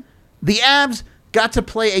 Yeah. The Avs got to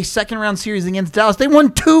play a second-round series against Dallas. They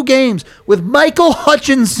won 2 games with Michael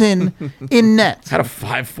Hutchinson in net. Had a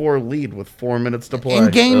 5-4 lead with 4 minutes to play. In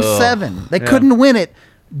Game 7. They couldn't win it.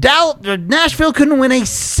 Nashville couldn't win a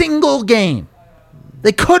single game.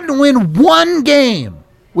 They couldn't win one game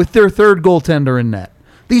with their third goaltender in net.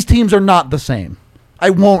 These teams are not the same. I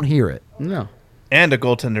won't hear it. No. And a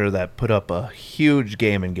goaltender that put up a huge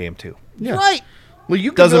game in Game 2. Yeah. Right. Well,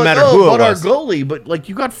 you Doesn't be like, matter who it but our was. goalie, but like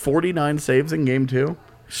you got 49 saves in Game 2.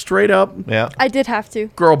 Straight up, Yeah. I did have to.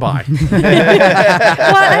 girl bye. Well,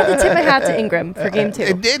 I had to tip my hat to Ingram for game 2.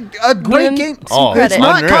 It did a great him game. some It's credit.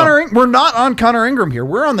 not Unreal. we're not on Connor Ingram here.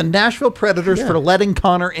 We're on the Nashville Predators for letting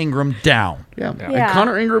Connor Ingram down. Yeah. Yeah. And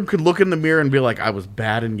Connor Ingram could look in the mirror and be like, I was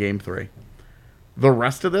bad in Game 3. The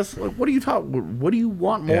rest of this, like, what do you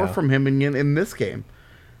want more Yeah. from him in this game?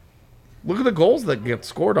 Look at the goals that get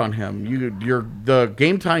scored on him. The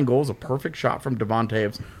game time goal is a perfect shot from Devon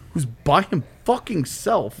Toews, who's by him fucking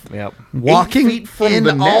self. Yep. Walking 8 feet from in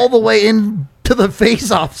the net. all the way into the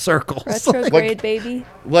face-off circles. Retrograde, baby.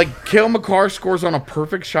 Like, Cale Makar scores on a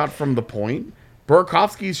perfect shot from the point.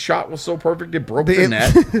 Burakovsky's shot was so perfect it broke the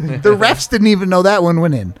net. The refs didn't even know that one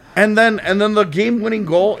went in. And then the game-winning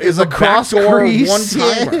goal is a cross backdoor crease,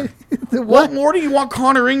 one-timer. yeah. What more do you want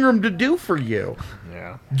Connor Ingram to do for you?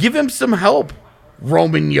 Yeah. Give him some help,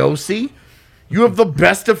 Roman Yossi. You have the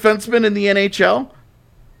best defenseman in the NHL,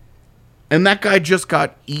 and that guy just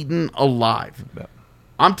got eaten alive. Yeah.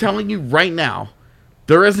 I'm telling you right now,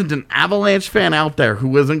 there isn't an Avalanche fan out there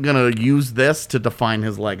who isn't going to use this to define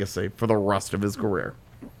his legacy for the rest of his career.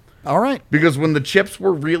 All right. Because when the chips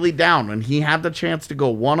were really down and he had the chance to go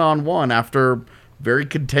one-on-one after very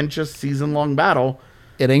contentious season-long battle,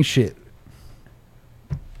 It ain't shit.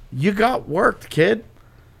 you got worked, kid.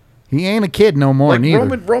 He ain't a kid no more, Like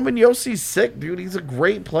neither. Roman Yossi's sick, dude. He's a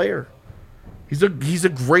great player. He's a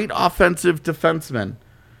great offensive defenseman.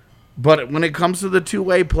 But when it comes to the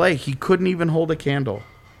two-way play, he couldn't even hold a candle.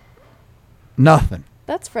 Nothing.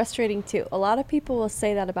 That's frustrating too. A lot of people will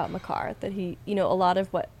say that about Makar, that he, a lot of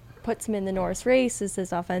what puts him in the Norris race is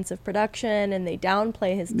his offensive production, and they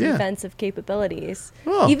downplay his Yeah. defensive capabilities.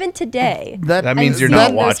 Oh. Even today, That means you're I've not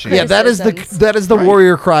seen those watching. Yeah, that is the criticisms. Right.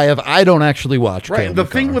 warrior cry of I don't actually watch. Right. Cale The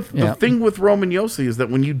Makar. thing with Roman Yossi is that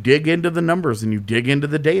when you dig into the numbers and you dig into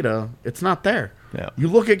the data, it's not there. Yeah. You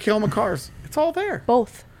look at Cale Makar's, it's all there.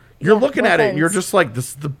 Both. You're Yeah, looking both at it, and you're ends. just like,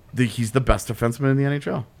 this is he's the best defenseman in the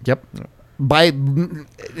NHL. Yep.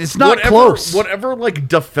 It's not close. Whatever like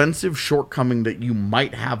defensive shortcoming that you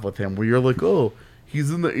might have with him, where you're like, oh, he's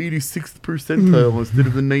in the 86th percentile instead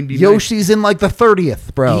of the 99th. Yoshi's in like the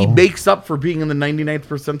 30th, bro. He makes up for being in the 99th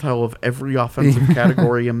percentile of every offensive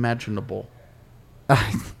category imaginable.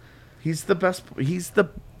 He's the best.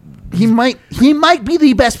 He might be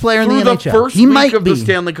the best player in the Through the NHL. first He week might of be. the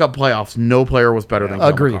Stanley Cup playoffs, no player was better than Cale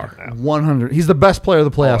Agreed. Makar. 100. He's the best player of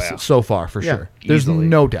the playoffs yeah. so far, for Yeah, sure. There's easily.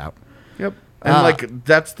 no doubt. Yep. And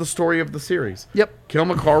that's the story of the series. Yep. Cale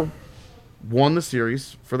Makar won the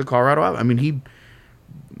series for the Colorado Avalanche. I mean,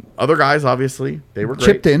 other guys, obviously, they were great.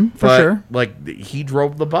 Chipped in, for but, sure. Like, he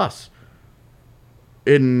drove the bus.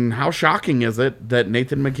 And how shocking is it that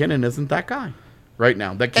Nathan McKinnon isn't that guy right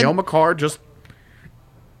now? That Cale Makar just...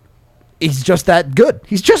 He's just that good.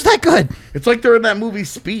 He's just that good. It's like they're in that movie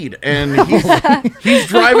Speed, and he's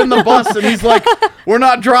driving the bus, and he's like, we're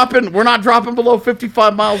not dropping below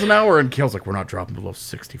 55 miles an hour. And Cale's like, we're not dropping below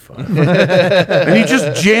 65. And he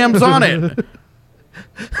just jams on it.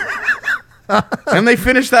 And they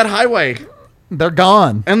finish that highway, They're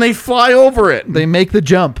gone. and they fly over it. They make the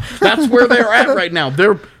jump. That's where they're at right now.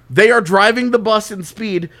 They are driving the bus in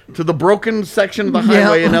Speed to the broken section of the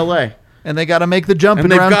highway in L.A. And they got to make the jump And in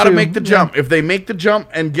they've round got to two. make the jump. If they make the jump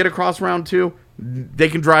and get across round 2, they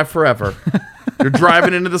can drive forever. They're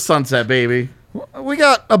driving into the sunset, baby. We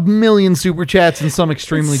got a million super chats and some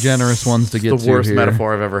extremely generous ones to get The to worst here.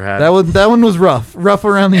 metaphor I've ever had. That one was rough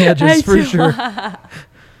around the edges for sure.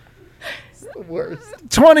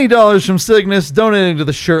 $20 from Cygnus donating to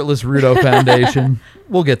the Shirtless Rudo Foundation.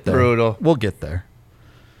 We'll get there. Brutal. We'll get there.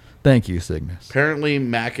 Thank you, Cygnus. Apparently,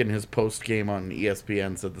 Mac in his post game on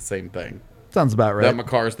ESPN said the same thing. Sounds about That right.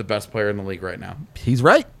 Makar is the best player in the league right now. He's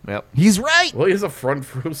right. Yep. He's right. Well, he has a front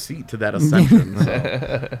row seat to that ascension.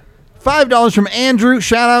 So. $5 from Andrew.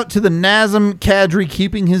 Shout out to the Nazem Kadri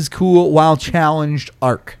keeping his cool while challenged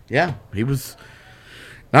Arc. Yeah, he was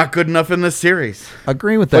not good enough in this series.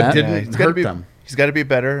 Agree with But that. didn't He's got to hurt be. them. He's got to be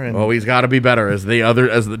better. And Oh, he's got to be better as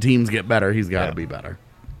the teams get better. He's got to be better.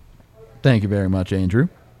 Thank you very much, Andrew.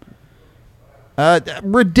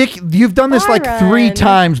 Ridiculous. You've done this like 3 Byron.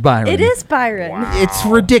 times, Byron. It is Byron. It's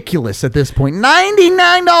ridiculous at this point.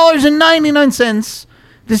 $99.99.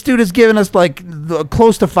 This dude has given us like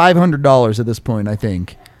close to $500 at this point, I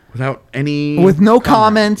think. Without any... With no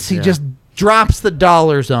comments, he Yeah. just drops the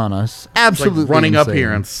dollars on us. It's like Absolutely running up insane.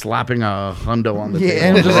 here and slapping a hundo on the Yeah,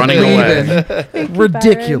 table and just running away. leaving.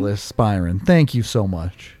 Ridiculous, Byron. Thank you so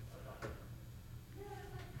much.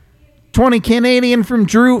 20 Canadian from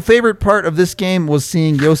Drew. Favorite part of this game was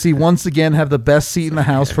seeing Yossi once again have the best seat in the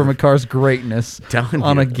house for Makar's greatness Telling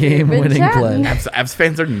on you. a game-winning Good play. job. Avs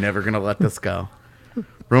fans are never going to let this go.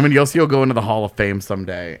 Roman Yossi will go into the Hall of Fame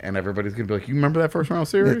someday, and everybody's going to be like, you remember that first round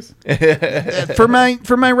series? For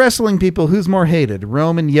my wrestling people, who's more hated,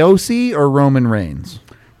 Roman Yossi or Roman Reigns?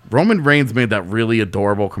 Roman Reigns made that really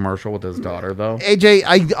adorable commercial with his daughter, though.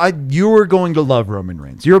 AJ, you are going to love Roman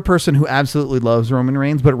Reigns. You're a person who absolutely loves Roman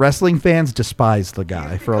Reigns, but wrestling fans despise the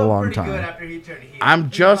guy for a long time. I'm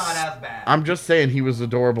just saying he was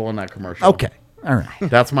adorable in that commercial. Okay, all right.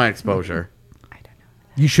 That's my exposure.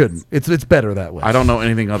 You shouldn't. It's better that way. I don't know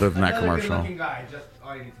anything other than that commercial. Guy, just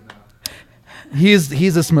all you need to know.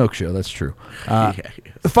 He's a smoke show. That's true.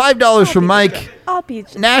 $5 from Mike. I'll be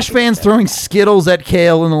Nash fans throwing Skittles at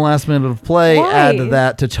Kale in the last minute of play. Why? Add to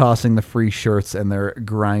that to tossing the free shirts and their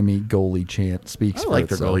grimy goalie chant speaks I for like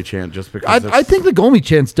the itself. goalie chant just because I think the goalie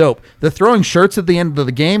chant's dope. The throwing shirts at the end of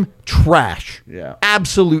the game, trash. Yeah.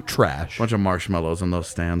 Absolute trash. bunch of marshmallows in those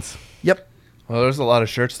stands. Yep. Well, there's a lot of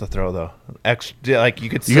shirts to throw though. Extra, like you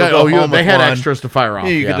could still go home They with had one. extras to fire off.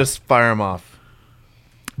 Yeah, you could just fire them off.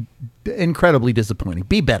 Incredibly disappointing.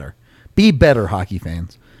 Be better. Be better, hockey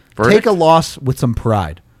fans. Verdict? Take a loss with some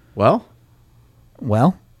pride. Well,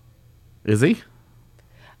 is he?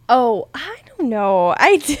 Oh, I don't know.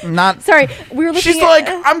 Not- Sorry. We were looking She's at like,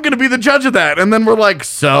 I'm going to be the judge of that. And then we're like,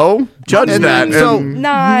 so? Judge And that. so- and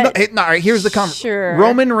not. all right, here's the Sure.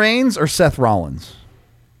 Roman Reigns or Seth Rollins?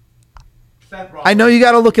 Seth Rollins. I know you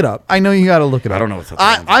got to look it up. I know I don't know what Seth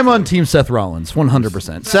Rollins is. I'm on Team Seth Rollins,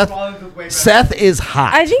 100%. Rollins is way better. Seth is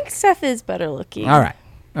hot. I think Seth is better looking. All right.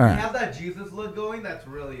 He has that Jesus look going. That's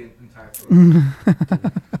really enticing.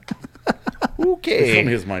 Some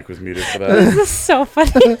his mic was muted for that. This is so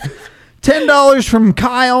funny. $10 from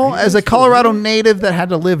Kyle as a Colorado native that had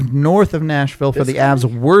to live north of Nashville for the Avs'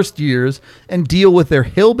 worst years and deal with their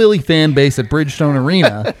hillbilly fan base at Bridgestone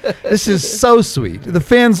Arena. This is so sweet. The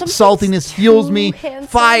fans' saltiness fuels me. handsome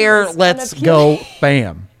Fire, is let's go, unappealing.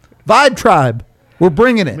 bam. Vibe Tribe, we're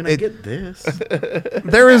bringing it. I mean, I get this.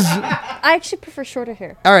 There is. I actually prefer shorter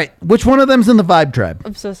hair. All right, which one of them's in the Vibe Tribe?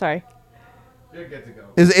 I'm so sorry. You're good to go.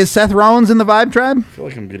 Is Seth Rollins in the Vibe Tribe? I feel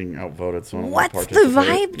like I'm getting outvoted. So I don't What's wanna the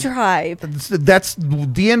participate. Vibe Tribe? That's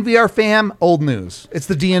DNVR fam, old news. It's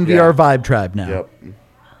the DNVR Vibe Tribe now. Yep.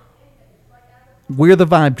 We're the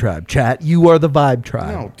Vibe Tribe, chat. You are the Vibe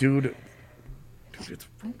Tribe. No, dude. It's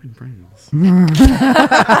Roman Reigns.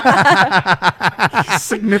 He's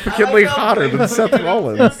significantly hotter than Seth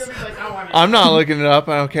Rollins. I'm not looking it up.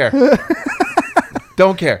 I don't care.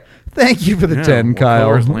 Don't care. Thank you for the Yeah, 10, what Kyle.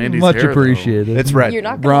 color is Landy's Much hair, though? appreciated. It's red. You're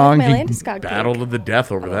not going Wrong. to like my He- Landeskog Battle cake. to the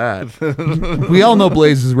death over that. We all know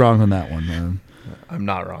Blaze is wrong on that one, man. I'm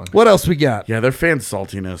not wrong. What else we got? Yeah, their fan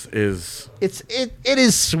saltiness is. It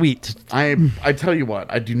is sweet. I tell you what,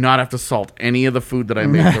 I do not have to salt any of the food that I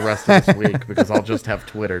make the rest of this week because I'll just have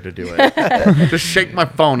Twitter to do it. Just shake my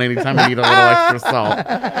phone anytime I need a little extra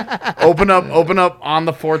salt. Open up on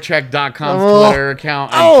the forecheck.com Twitter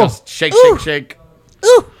account and just shake.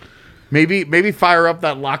 Ooh. Maybe fire up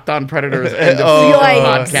that Locked On Predators end of Oh, season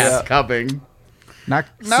Yikes. podcast coming. Not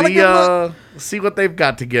a good look. See what they've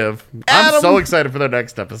got to give. Adam. I'm so excited for their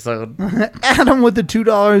next episode. Adam with the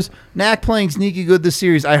 $2. Knack playing sneaky good this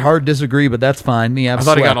series. I hard disagree, but that's fine. The Avs I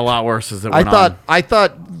thought he swept. got a lot worse as it I went on.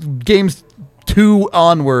 thought games 2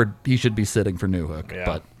 onward he should be sitting for Newhook,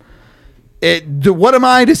 but what am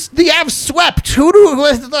I to? The Avs swept.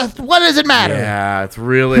 What does it matter? Yeah, it's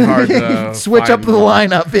really hard to Switch up find the one.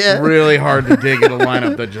 lineup. Yeah. Really hard to dig at a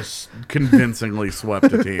lineup that just convincingly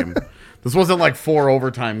swept a team. This wasn't like 4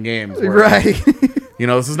 overtime games. Where, Right. You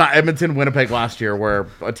know, this is not Edmonton, Winnipeg last year where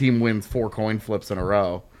a team wins 4 coin flips in a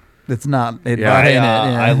row. It's not. It, Yeah, not in it,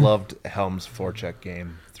 I yeah. loved Helm's forecheck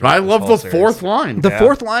game. But I love the series. fourth line. The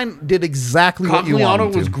fourth line did exactly what you wanted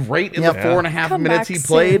Cogliano to. was great in Yep. the 4.5 Come minutes back he soon,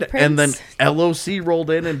 played, and then Prince. LOC rolled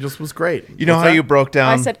in and just was great. You know What's how that? you broke I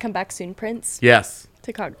down? said come back soon, Prince. Yes.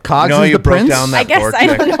 To Cog. Cogs You know how is you the broke prince. down that I guess I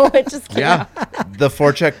forecheck? don't know. It just came Yeah. out. The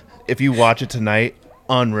forecheck, if you watch it tonight,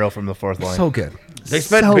 unreal from the fourth line. So good. They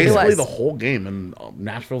spent So good. basically was. the whole game in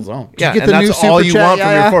Nashville zone. Yeah, Did you get and the new that's all super you chat, want from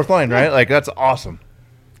Yaya? your fourth line, right? Like that's awesome.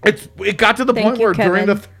 It got to the Thank point you, where during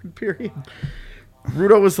the Kevin. third period,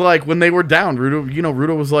 Rudo was like, when they were down,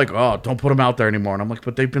 Rudo was like, "Oh, don't put them out there anymore." And I'm like,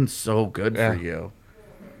 "But they've been so good Yeah. for you."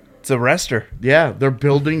 It's a rester. Yeah,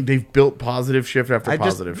 they've built positive shift after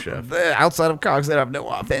positive shift. Outside of Cogs, they have no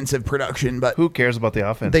offensive production, but Who cares about the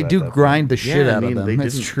offense? they at do that point? grind the shit Yeah, out of them. they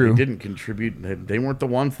That's didn't, true. They didn't contribute. They weren't the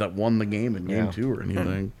ones that won the game in game 2 or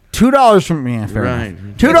anything. $2 from fair Right.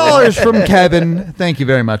 enough. $2 from Kevin. Thank you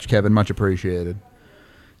very much, Kevin. Much appreciated.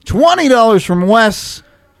 $20 from Wes.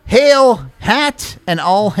 Hail hat and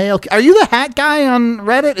all hail. Are you the hat guy on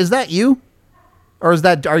Reddit? Is that you, or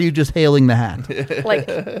are you just hailing the hat? Like,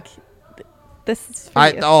 this is for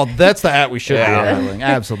you. That's the hat we should be hailing.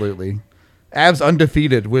 Absolutely. Avs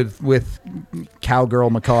undefeated with Cowgirl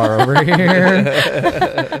McCarr over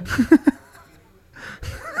here.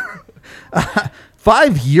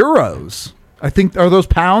 €5. I think, are those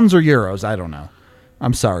pounds or euros? I don't know.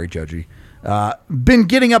 I'm sorry, Joji. Been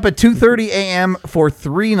getting up at 2:30 a.m. for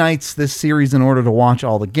 3 nights this series in order to watch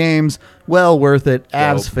all the games. Well worth it.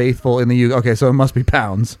 Avs faithful in the UK. Okay, so it must be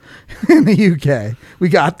pounds in the UK. We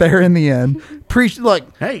got there in the end.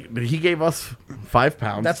 Look, Hey, but he gave us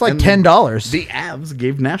 £5. that's like and $10. The Avs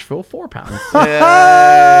gave Nashville £4.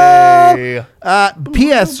 Yay.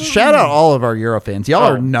 P.S. Shout out all of our Euro fans. Y'all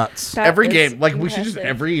are nuts. That Every is game, like we should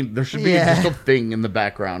impressive. there should be Yeah. just a thing in the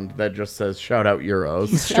background that just says "Shout out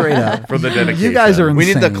Euros" Straight up. for the dedication. You guys are insane. We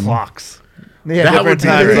need the clocks. Yeah, That would be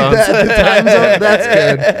time great. zones. The time zone, that's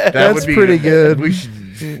good. That That's would be pretty good. We should.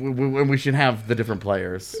 We should have the different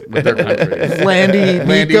players with their countries. Landy, Landy,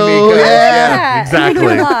 Nico, Miko, yeah.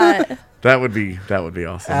 exactly. A lot. That would be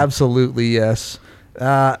awesome. Absolutely, yes.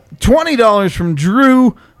 $20 from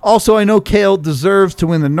Drew. Also, I know Kale deserves to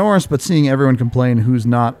win the Norris, but seeing everyone complain who's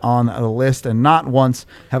not on the list, and not once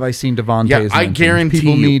have I seen Devon Yeah, Taves I mentioned. guarantee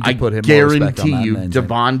People you. need to I put him more respect on guarantee that you, mention.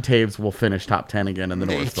 Devon Taves will finish top 10 again in the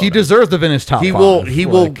Norris. He deserves to finish top He five. will. He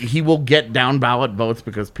will. Like, He will get down ballot votes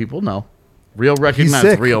because people know. Real recognize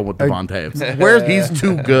sick. real with I- Devon Taves. He's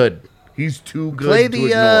too good. He's too good. play to the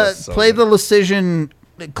ignore. play the Lecision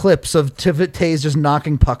clips of Taves just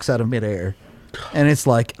knocking pucks out of midair, and it's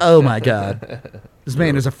like, oh my god, this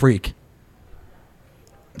man is a freak.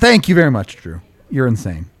 Thank you very much, Drew. You're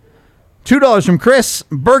insane. $2 from Chris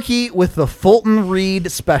Berkey with the Fulton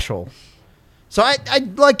Reed special. So I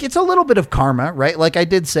like, it's a little bit of karma, right? Like I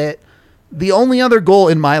did say it. The only other goal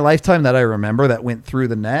in my lifetime that I remember that went through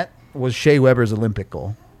the net was Shea Weber's Olympic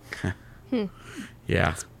goal.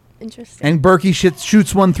 Yeah. Interesting. And Berkey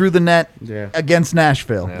shoots one through the net Yeah. against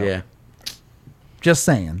Nashville. Yeah. Just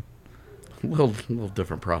saying. A little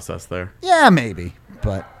different process there. Yeah, maybe.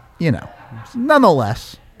 But,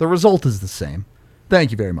 nonetheless, the result is the same.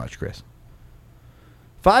 Thank you very much, Chris.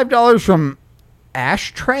 $5 from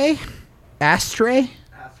Astray? Astray?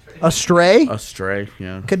 Astray.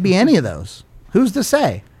 Yeah. Could be any of those. Who's to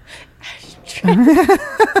say?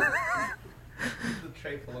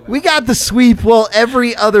 We got the sweep. Well,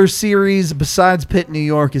 every other series besides Pitt, New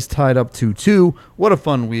York is tied up 2-2. What a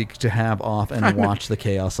fun week to have off and watch the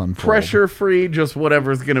chaos unfold. Pressure free, just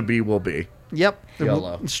whatever's gonna be will be. Yep.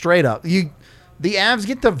 YOLO. Straight up. The Avs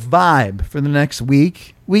get to vibe for the next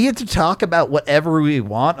week. We get to talk about whatever we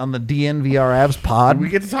want on the DNVR Avs pod. We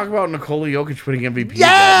get to talk about Nikola Jokic putting MVP.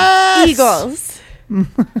 Yes! Eagles.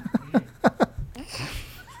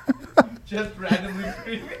 Just randomly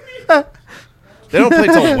screaming. They don't play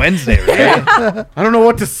till Wednesday, right? I don't know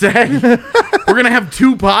what to say. We're gonna have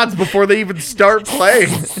 2 pods before they even start playing.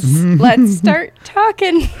 Let's start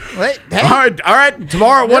talking. Wait, hey, All right.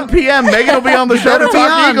 Tomorrow at 1 p.m. Megan will be on the show to better be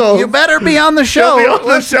talk on. Eagles. You better be on the show. She'll be on the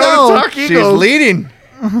Let's show go. to talk She's Eagles. leading.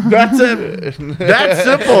 That's it. That's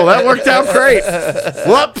simple. That worked out great.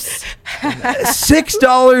 Whoops.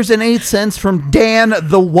 $6.08 from Dan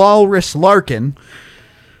the Walrus Larkin.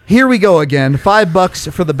 Here we go again.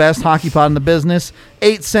 $5 for the best hockey pod in the business.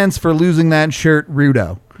 8 cents for losing that shirt,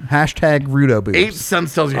 Rudo. Hashtag Rudo boobs. 8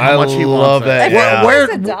 cents tells you I how much he love wants that. it. Yeah. Where,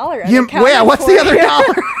 It's $1 on you, the counter yeah, what's for the other you.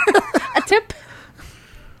 dollar? A tip.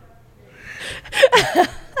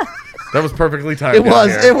 That was perfectly timed. It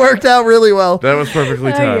was. It worked out really well. That was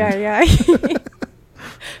perfectly timed. Yeah.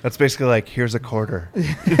 That's basically like, here's a quarter.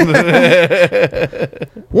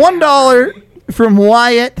 $1 from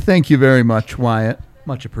Wyatt. Thank you very much, Wyatt.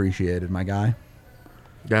 Much appreciated, my guy.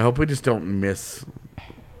 Yeah, I hope we just don't miss.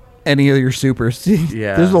 Any of your supers.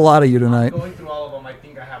 Yeah. There's a lot of you tonight. Going through all of them, I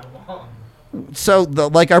think I have them all. So,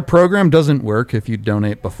 our program doesn't work if you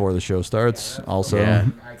donate before the show starts. Also, Yeah,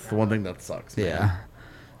 it's the one thing that sucks. man. yeah.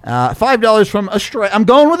 $5 from Astray. I'm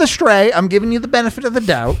going with Astray. I'm giving you the benefit of the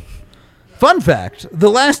doubt. Fun fact, the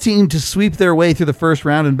last team to sweep their way through the first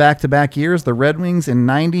round in back-to-back years, the Red Wings in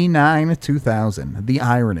 99-2000. The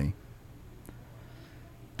irony.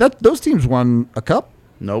 Those teams won a cup?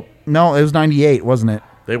 Nope. No, it was 98, wasn't it?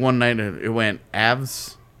 They won 9. It went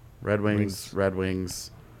Avs, Red Wings,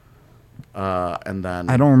 and then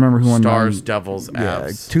I don't remember who won. Stars, 90. Devils, Yeah,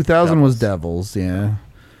 Avs. 2000 was Devils, yeah.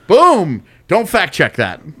 Boom! Don't fact check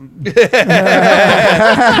that.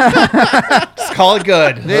 Just call it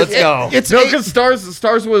good. Let's go. It's No, because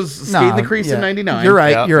Stars was skating the crease yeah. in '99. You're right.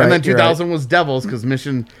 Yep. You're right. And then you're right. 2000 was Devils because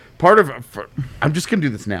Mission. I'm just gonna do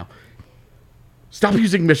this now. Stop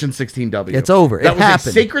using Mission 16W. It's over. That It was happened.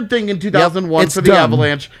 a sacred thing in 2001 it's for the done.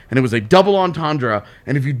 Avalanche, and it was a double entendre.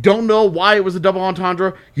 And if you don't know why it was a double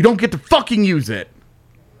entendre, you don't get to fucking use it.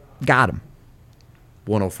 Got him.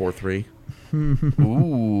 1043.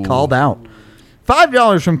 Called out.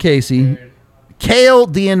 $5 from Casey. Kale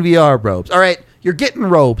DNVR robes. All right, you're getting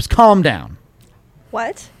robes. Calm down.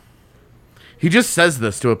 What? He just says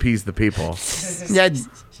this to appease the people. Yeah,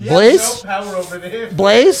 Blaze? Power over there.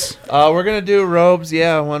 Blaze? We're gonna do robes,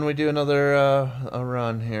 when we do another a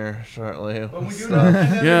run here shortly.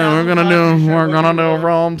 Yeah, we're gonna do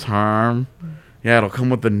Rome term. Yeah, it'll come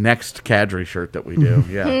with the next Kadri shirt that we do.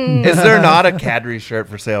 Yeah, Is there not a Kadri shirt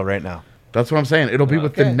for sale right now? that's what I'm saying. It'll be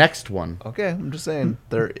with the Okay. next one. Okay, I'm just saying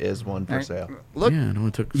there is one for sale. Look, Yeah, it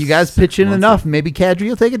only took you guys 6 pitch in months. enough. Maybe Kadri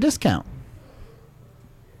will take a discount.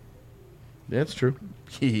 Yeah, it's true.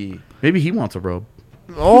 Maybe he wants a robe.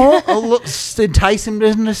 Look, entice him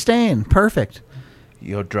into staying. Perfect.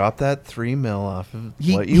 You'll drop that $3 million off of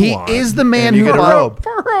He- what you he want. is the man and you who get a bought-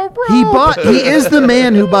 robe. He is the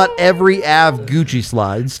man who bought every Av Gucci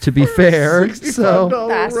slides, to be fair. So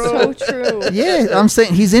That's so true. yeah, I'm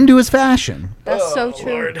saying he's into his fashion. That's so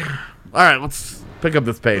true. All right, let's pick up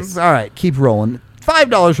this pace. All right, keep rolling.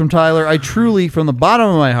 $5 from Tyler. I truly, from the bottom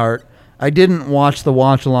of my heart, I didn't watch the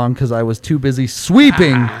watch along because I was too busy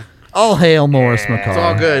sweeping. All hail Morris McCall. It's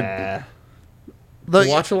all good. The-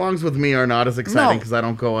 Watch-alongs with me are not as exciting No. because I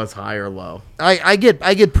don't go as high or low. I get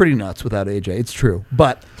pretty nuts without AJ. It's true,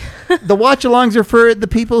 but the watch alongs are for the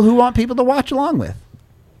people who want people to watch along with.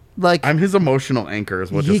 Like I'm his emotional anchor, is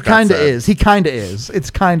what he just got kind of said. is. He kind of is. It's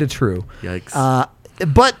kind of true. Yikes.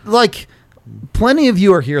 But like, plenty of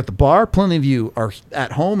you are here at the bar. Plenty of you are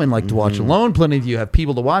at home and like to watch alone. Plenty of you have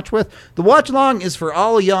people to watch with. The watch along is for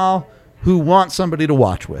all of y'all who want somebody to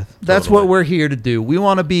watch with. That's what we're here to do. We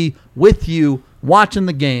want to be with you, watching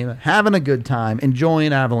the game, having a good time,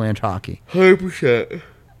 enjoying Avalanche hockey. 100%.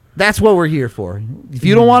 That's what we're here for. If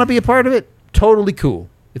you don't want to be a part of it, totally cool.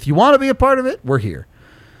 If you want to be a part of it, we're here.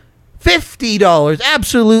 $50,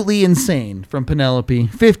 absolutely insane from Penelope.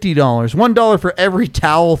 $50, $1 for every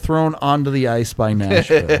towel thrown onto the ice by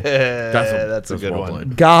Nashville. That's a good well one.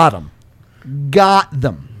 played. Got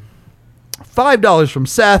them. $5 from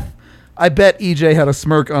Seth. I bet EJ had a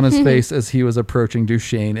smirk on his face as he was approaching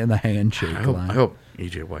Duchesne in the handshake I line. hope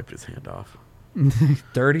EJ wiped his hand off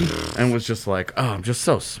Dirty. and was just like, "Oh, I'm just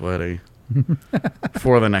so sweaty."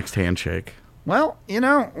 For the next handshake. Well,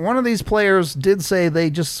 one of these players did say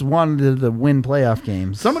they just wanted to win playoff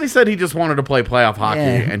games. Somebody said he just wanted to play playoff hockey,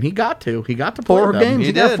 Yeah. and he got to. He got to play Four them. games. He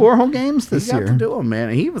He got did. 4 whole games He this got year. to do them,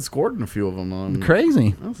 man. He even scored in a few of them.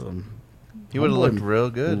 Crazy. He would have looked real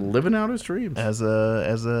good living out his dreams. as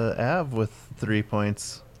a Av with 3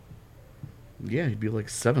 points. Yeah, he'd be like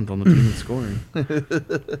 7th on the team in scoring.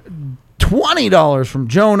 $20 from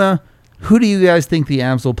Jonah. Who do you guys think the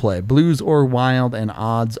Avs will play? Blues or Wild, and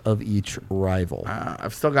odds of each rival?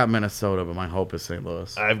 I've still got Minnesota, but my hope is St.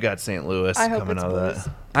 Louis. I've got St. Louis I hope coming it's out Blues.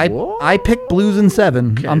 of that. I picked Blues in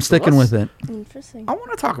 7. Okay, I'm so sticking let's- with it. Interesting. I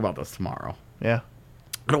want to talk about this tomorrow. Yeah.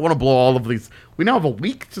 I don't want to blow all of these. We now have a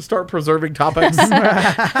week to start preserving topics.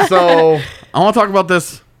 So I want to talk about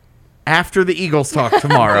this after the Eagles talk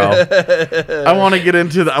tomorrow. I want to get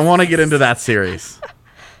into that series.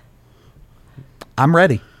 I'm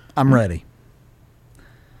ready. Hmm.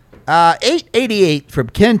 888 from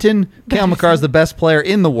Kenton. Cale Makar is the best player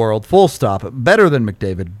in the world. Full stop. Better than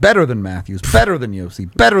McDavid. Better than Matthews. Better than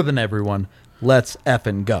Yossi. Better than everyone. Let's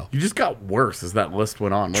effing go. You just got worse as that list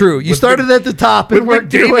went on. True. You started at the top with and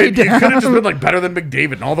worked your way McDavid. You could down. have just been like better than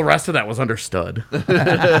McDavid, and all the rest of that was understood.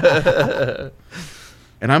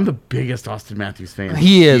 And I'm the biggest Austin Matthews fan.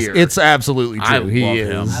 He is. here. It's absolutely true. I love he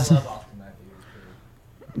him. is. I love Austin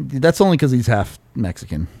Matthews. That's only because he's half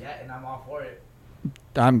Mexican. Yeah, and I'm all for it.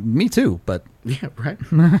 Me too, but Yeah, right.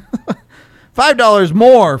 $5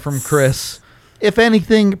 more from Chris. If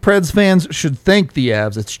anything, Preds fans should thank the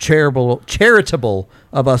Avs. It's charitable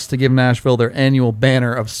of us to give Nashville their annual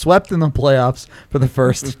banner of swept in the playoffs for the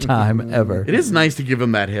first time ever. It is nice to give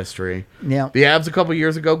them that history. Yeah. The Avs a couple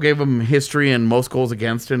years ago gave them history and most goals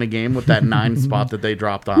against in a game with that 9 spot that they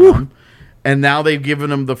dropped on them. And now they've given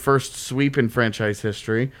them the first sweep in franchise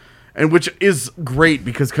history, and which is great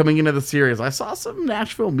because coming into the series, I saw some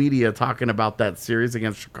Nashville media talking about that series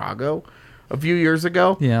against Chicago a few years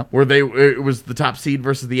ago. Yeah. Where it was the top seed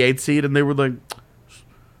versus the 8th seed, and they were like,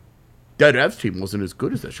 that Avs team wasn't as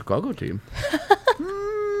good as that Chicago team.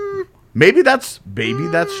 Maybe that's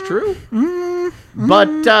true.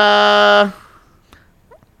 But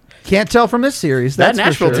Can't tell from this series. that That's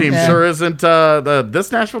for Nashville sure. team Yeah. sure isn't.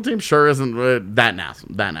 This Nashville team sure isn't that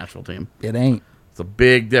Nashville team. It ain't. It's a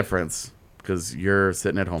big difference because you're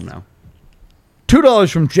sitting at home now.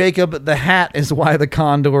 $2 from Jacob. The hat is why the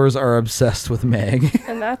Condors are obsessed with Meg.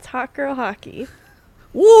 And that's hot girl hockey.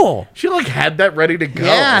 Whoa. She like had that ready to go.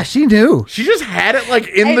 Yeah, she knew. She just had it like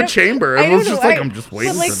in the chamber. It was just like, I'm just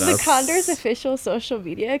waiting but, for the this. Condors official social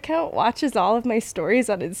media account watches all of my stories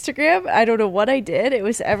on Instagram. I don't know what I did. It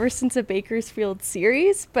was ever since a Bakersfield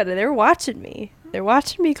series, but they're watching me. They're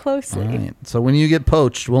watching me closely. All right. So when you get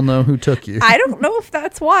poached, we'll know who took you. I don't know if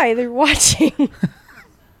that's why they're watching.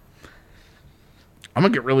 I'm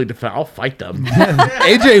gonna get really defensive. I'll fight them.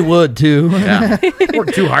 AJ would too. Yeah,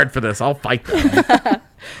 work too hard for this. I'll fight them.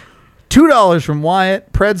 $2 from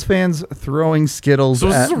Wyatt. Preds fans throwing Skittles. So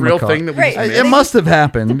is this at a real McCall. thing that we Right. just It missed? must have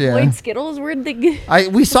happened. Yeah. Point Skittles, where'd they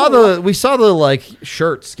get? We saw the like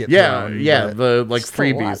shirts get Yeah, thrown, yeah, but- the like Just a lot.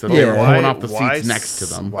 freebies that they were Yeah. pulling off the Why seats next to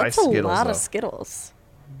them. Why That's a Skittles, lot though? of Skittles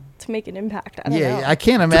to make an impact. I don't know. Yeah, I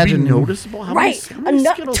can't To be imagine. noticeable. How Right. many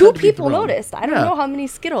Skittles Two had to be people thrown? noticed. I don't Yeah. know how many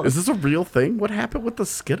Skittles. Is this a real thing? What happened with the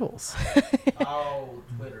Skittles? I'll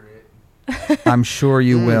Twitter it. I'm sure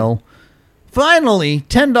you will. Finally,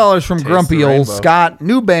 $10 from Taste Grumpy the Old rainbow. Scott.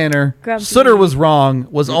 New banner. Grumpy. Sutter was wrong.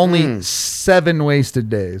 Was only 7 wasted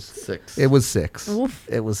days. 6. It was 6. Oof.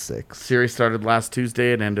 It was 6. Series started last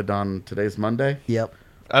Tuesday and ended on today's Monday. Yep.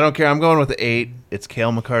 I don't care. I'm going with 8. It's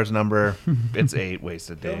Kale McCarr's number. It's 8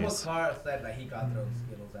 wasted Bill days. McCarr said that he got those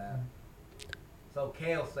Skittles at. So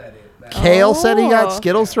Kale said it. That Kale said he got Oh.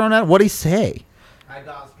 Skittles thrown at. What'd he say? I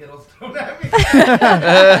got Skittles thrown at me.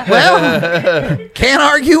 Well, can't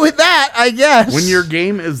argue with that, I guess. When your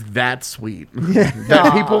game is that sweet,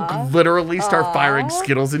 that people literally start firing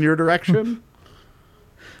Skittles in your direction.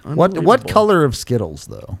 what Unbelievable. color of Skittles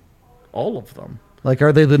though? All of them. Like,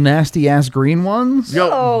 are they the nasty ass green ones? Yo,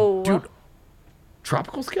 No. dude,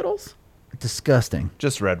 tropical Skittles? Disgusting.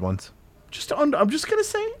 Just red ones. I'm just gonna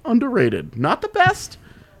say underrated. Not the best,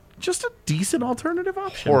 just a decent alternative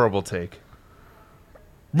option. Horrible take.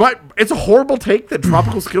 Right? It's a horrible take that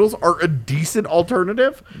tropical Skittles are a decent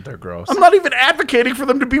alternative. They're gross. I'm not even advocating for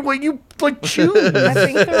them to be what you like choose. I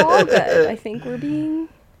think they're all good. I think we're being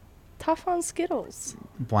tough on Skittles.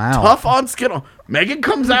 Wow. Tough on Skittles. Megan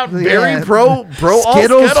comes out very Yeah. pro all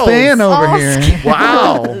Skittles fan over All here. Skittles.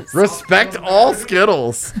 Wow. Respect all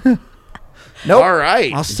Skittles. Nope. All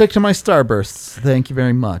right. I'll stick to my Starbursts. Thank you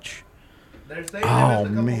very much. They're saying Oh, there's a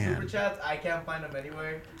couple man. super chats. I can't find them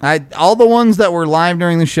anywhere. All the ones that were live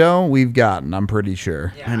during the show, we've gotten. I'm pretty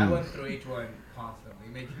sure. Yeah, I went through each one constantly,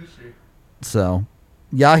 making sure. So,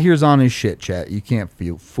 Yahir's on his shit chat. You can't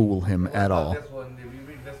fool him What at about all. This one, did we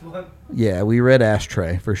read this one? Yeah, we read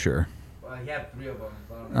Ashtray for sure. Well, he had 3 of them.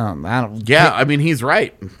 So I don't know. I don't. Yeah, I mean, he's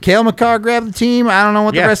right. Kale McCarr grabbed the team. I don't know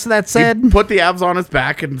what Yeah. the rest of that He said. put the abs on his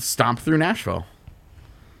back and stomped through Nashville.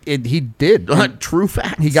 He did. True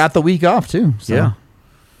fact. He got the week off too. So. Yeah.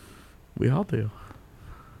 We all do.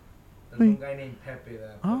 There's one guy named Pepe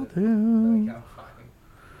that I'll put it, that I can't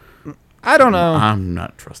find. I don't know. I'm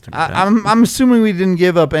not trusting that. I'm assuming we didn't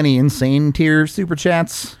give up any insane tier super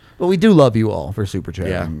chats, but we do love you all for super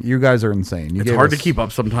chatting. Yeah. You guys are insane. You It's gave hard to us- keep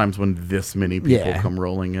up sometimes when this many people Yeah. come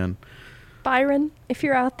rolling in. Byron, if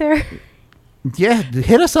you're out there, Yeah,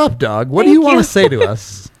 hit us up, dog. What do Thank you want you. to say to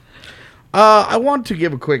us? I want to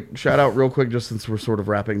give a quick shout out real quick just since we're sort of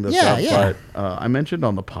wrapping this Yeah, up. yeah. But I mentioned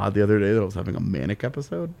on the pod the other day that I was having a manic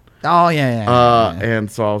episode. Oh yeah. And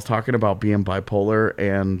so I was talking about being bipolar,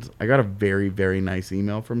 and I got a very, very nice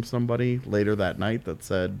email from somebody later that night that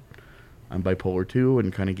said, I'm bipolar too,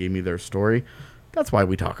 and kind of gave me their story. That's why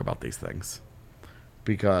we talk about these things.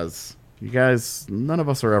 Because you guys, none of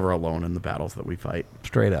us are ever alone in the battles that we fight.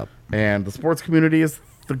 Straight up. And the sports community is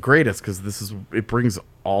the greatest because it brings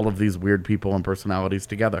all of these weird people and personalities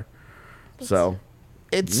together. So,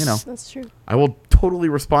 It's you know, that's true. I will totally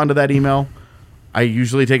respond to that email. I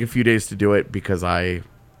usually take a few days to do it because I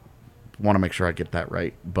want to make sure I get that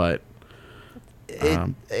right. But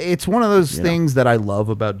it's one of those you know. things that I love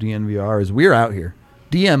about DNVR is we're out here.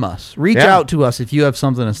 DM us. Reach Yeah. out to us if you have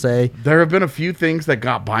something to say. there have been a few things that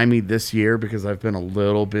got by me this year because I've been a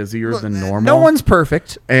little busier than normal. No one's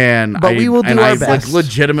perfect. and but we will do our best. Like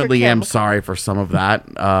legitimately For am Kim. sorry for some of that.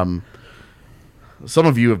 Some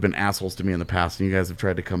of you have been assholes to me in the past, and you guys have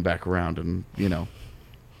tried to come back around, and you know,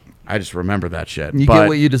 I just remember that shit. You But, get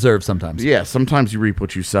what you deserve sometimes. yeah, sometimes you reap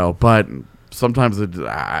what you sow, but sometimes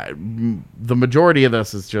the majority of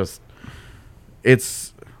this is just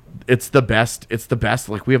it's the best. It's the best.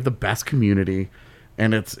 Like we have the best community,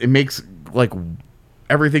 and it makes like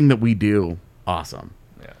everything that we do awesome.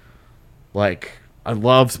 Yeah. Like I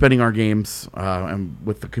love spending our games and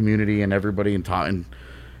with the community and everybody and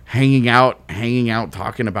hanging out,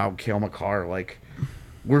 talking about Cale McCarr. Like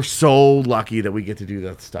we're so lucky that we get to do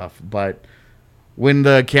that stuff. But when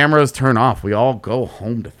the cameras turn off, we all go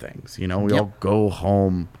home to things. You know, we Yep. all go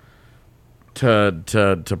home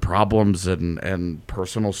to problems and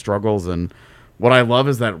personal struggles. And what I love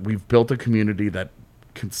is that we've built a community that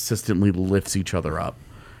consistently lifts each other up.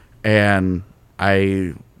 And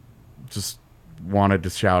I just wanted to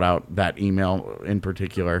shout out that email in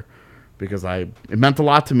particular because it meant a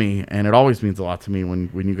lot to me, and it always means a lot to me when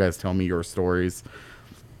you guys tell me your stories.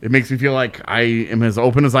 It makes me feel like I am as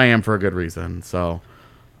open as I am for a good reason. So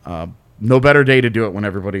no better day to do it when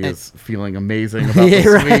everybody is feeling amazing about the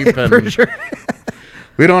sweep. And for sure.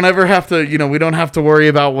 we don't ever have to, we don't have to worry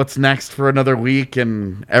about what's next for another week,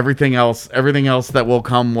 and everything else that will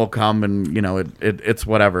come, and it's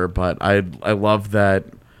whatever. But I love that.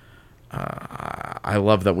 I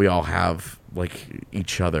love that we all have like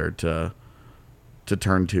each other to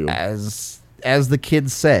turn to. As the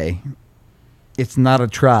kids say, it's not a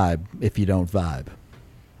tribe if you don't vibe.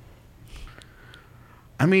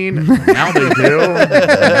 I mean, now they do.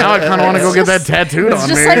 Now I kind of want to go get that tattooed on me. It's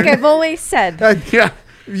just like I've always said. Yeah.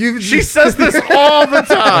 She says this all the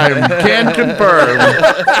time. Can confirm.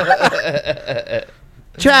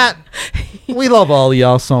 Chat, we love all of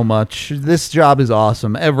y'all so much. This job is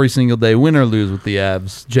awesome every single day, win or lose with the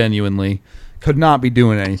Avs. Genuinely, could not be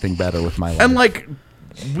doing anything better with my life. And like,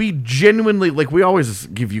 we genuinely, like, we always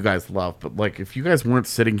give you guys love, but like, if you guys weren't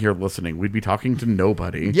sitting here listening, we'd be talking to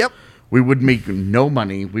nobody. Yep. We would make no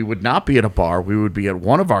money. We would not be at a bar. We would be at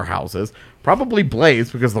one of our houses, probably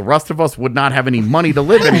Blaze, because the rest of us would not have any money to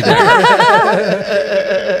live anywhere.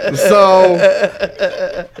 So,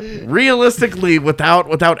 realistically,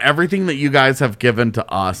 without everything that you guys have given to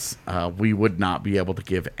us, we would not be able to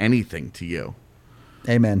give anything to you.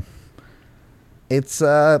 Amen. It's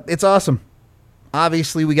awesome.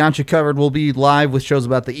 Obviously, we got you covered. We'll be live with shows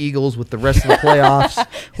about the Eagles, with the rest of the playoffs,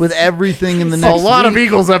 with everything in the next week. A lot of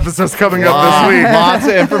Eagles episodes coming up this week. Lots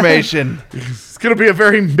of information. It's going to be a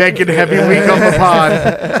very Megan heavy week on the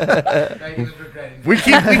pod.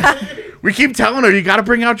 We keep telling her, you got to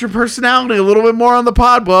bring out your personality a little bit more on the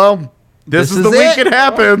pod. Well, this is the week it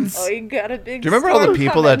happens. Oh, you got a big. Do you remember all the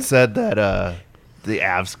people coming. that said that the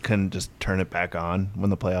Avs couldn't just turn it back on when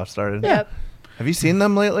the playoffs started? Yep. Have you seen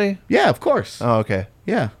them lately? Yeah, of course. Oh, okay.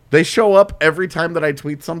 Yeah. They show up every time that I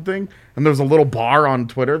tweet something, and there's a little bar on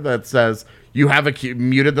Twitter that says, you have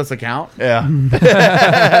muted this account. Yeah. And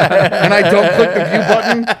I don't click the view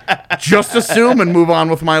button, just assume and move on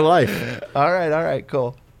with my life. All right,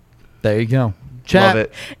 cool. There you go. Chat. Love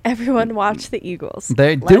it. Everyone watch the Eagles.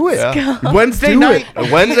 They do it. Let's go. Wednesday night.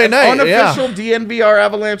 Wednesday night, Unofficial DNVR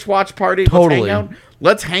Avalanche watch party. Totally.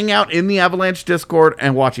 Let's hang out in the Avalanche Discord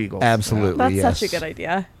and watch Eagles. Absolutely, That's yes. such a good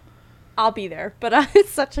idea. I'll be there, but it's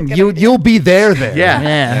such a good idea. You'll be there.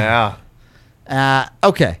 Yeah.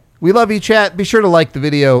 Okay. We love you, chat. Be sure to like the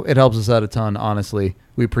video. It helps us out a ton, honestly.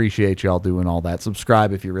 We appreciate y'all doing all that.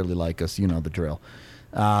 Subscribe if you really like us. You know the drill.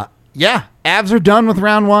 Avs are done with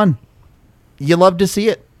round one. You love to see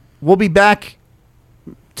it. We'll be back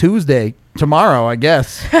tomorrow, I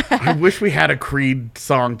guess. I wish we had a Creed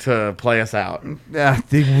song to play us out.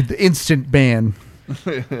 The instant ban.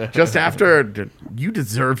 Just after, you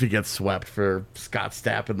deserve to get swept for Scott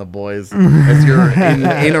Stapp and the boys as your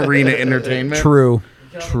in-arena entertainment. True.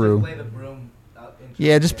 Just play the broom intro.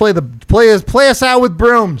 Yeah, just play us out with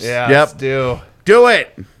brooms. Yeah. Yep. Let's do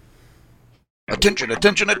it. Attention,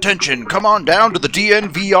 attention, attention. Come on down to the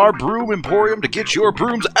DNVR Broom Emporium to get your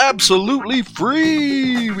brooms absolutely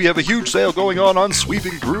free. We have a huge sale going on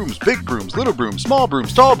sweeping brooms, big brooms, little brooms, small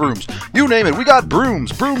brooms, tall brooms, you name it. We got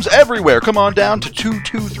brooms everywhere. Come on down to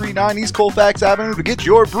 2239 East Colfax Avenue to get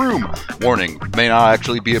your broom. Warning, may not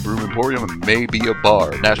actually be a broom emporium, it may be a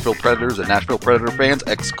bar. Nashville Predators and Nashville Predator fans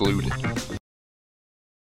excluded.